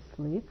time to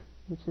sleep,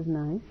 which is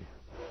nice.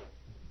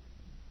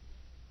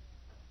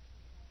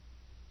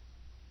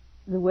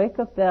 The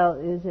wake-up bell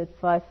is at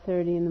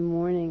 5:30 in the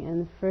morning,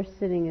 and the first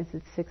sitting is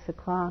at 6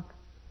 o'clock.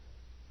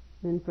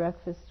 Then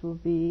breakfast will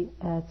be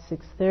at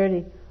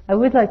 6:30. I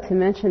would like to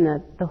mention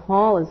that the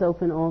hall is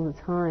open all the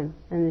time,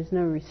 and there's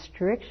no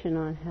restriction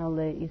on how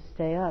late you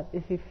stay up.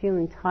 If you're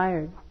feeling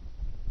tired,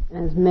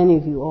 as many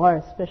of you are,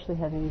 especially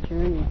having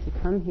journeyed to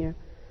come here,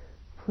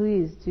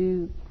 please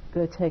do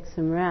go take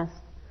some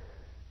rest.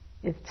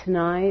 If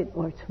tonight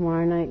or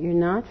tomorrow night you're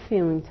not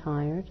feeling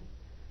tired,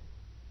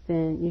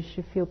 then you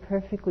should feel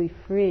perfectly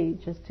free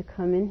just to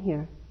come in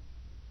here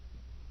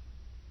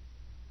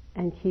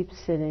and keep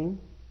sitting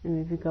and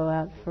maybe go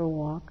out for a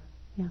walk.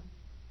 Yeah.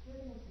 Do you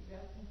have any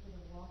suggestions for the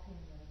walking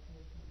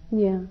meditation?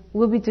 Yeah,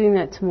 we'll be doing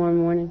that tomorrow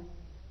morning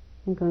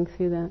and going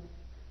through that.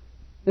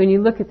 When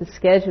you look at the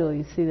schedule,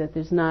 you see that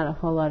there's not a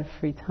whole lot of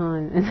free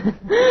time. And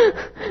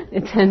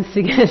it tends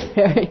to get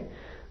very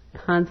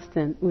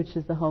constant, which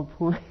is the whole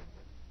point.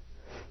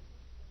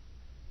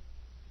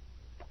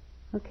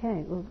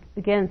 Okay, well,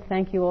 again,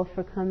 thank you all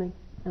for coming,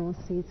 and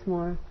we'll see you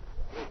tomorrow.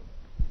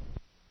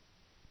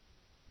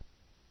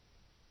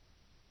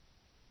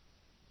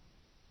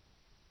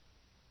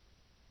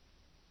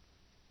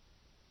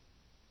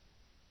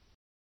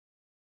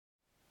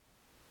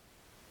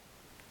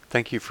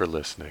 Thank you for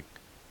listening.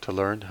 To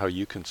learn how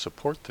you can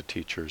support the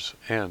teachers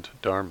and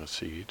Dharma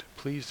Seed,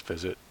 please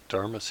visit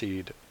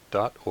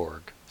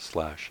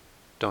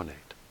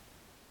dharmaseed.org/donate.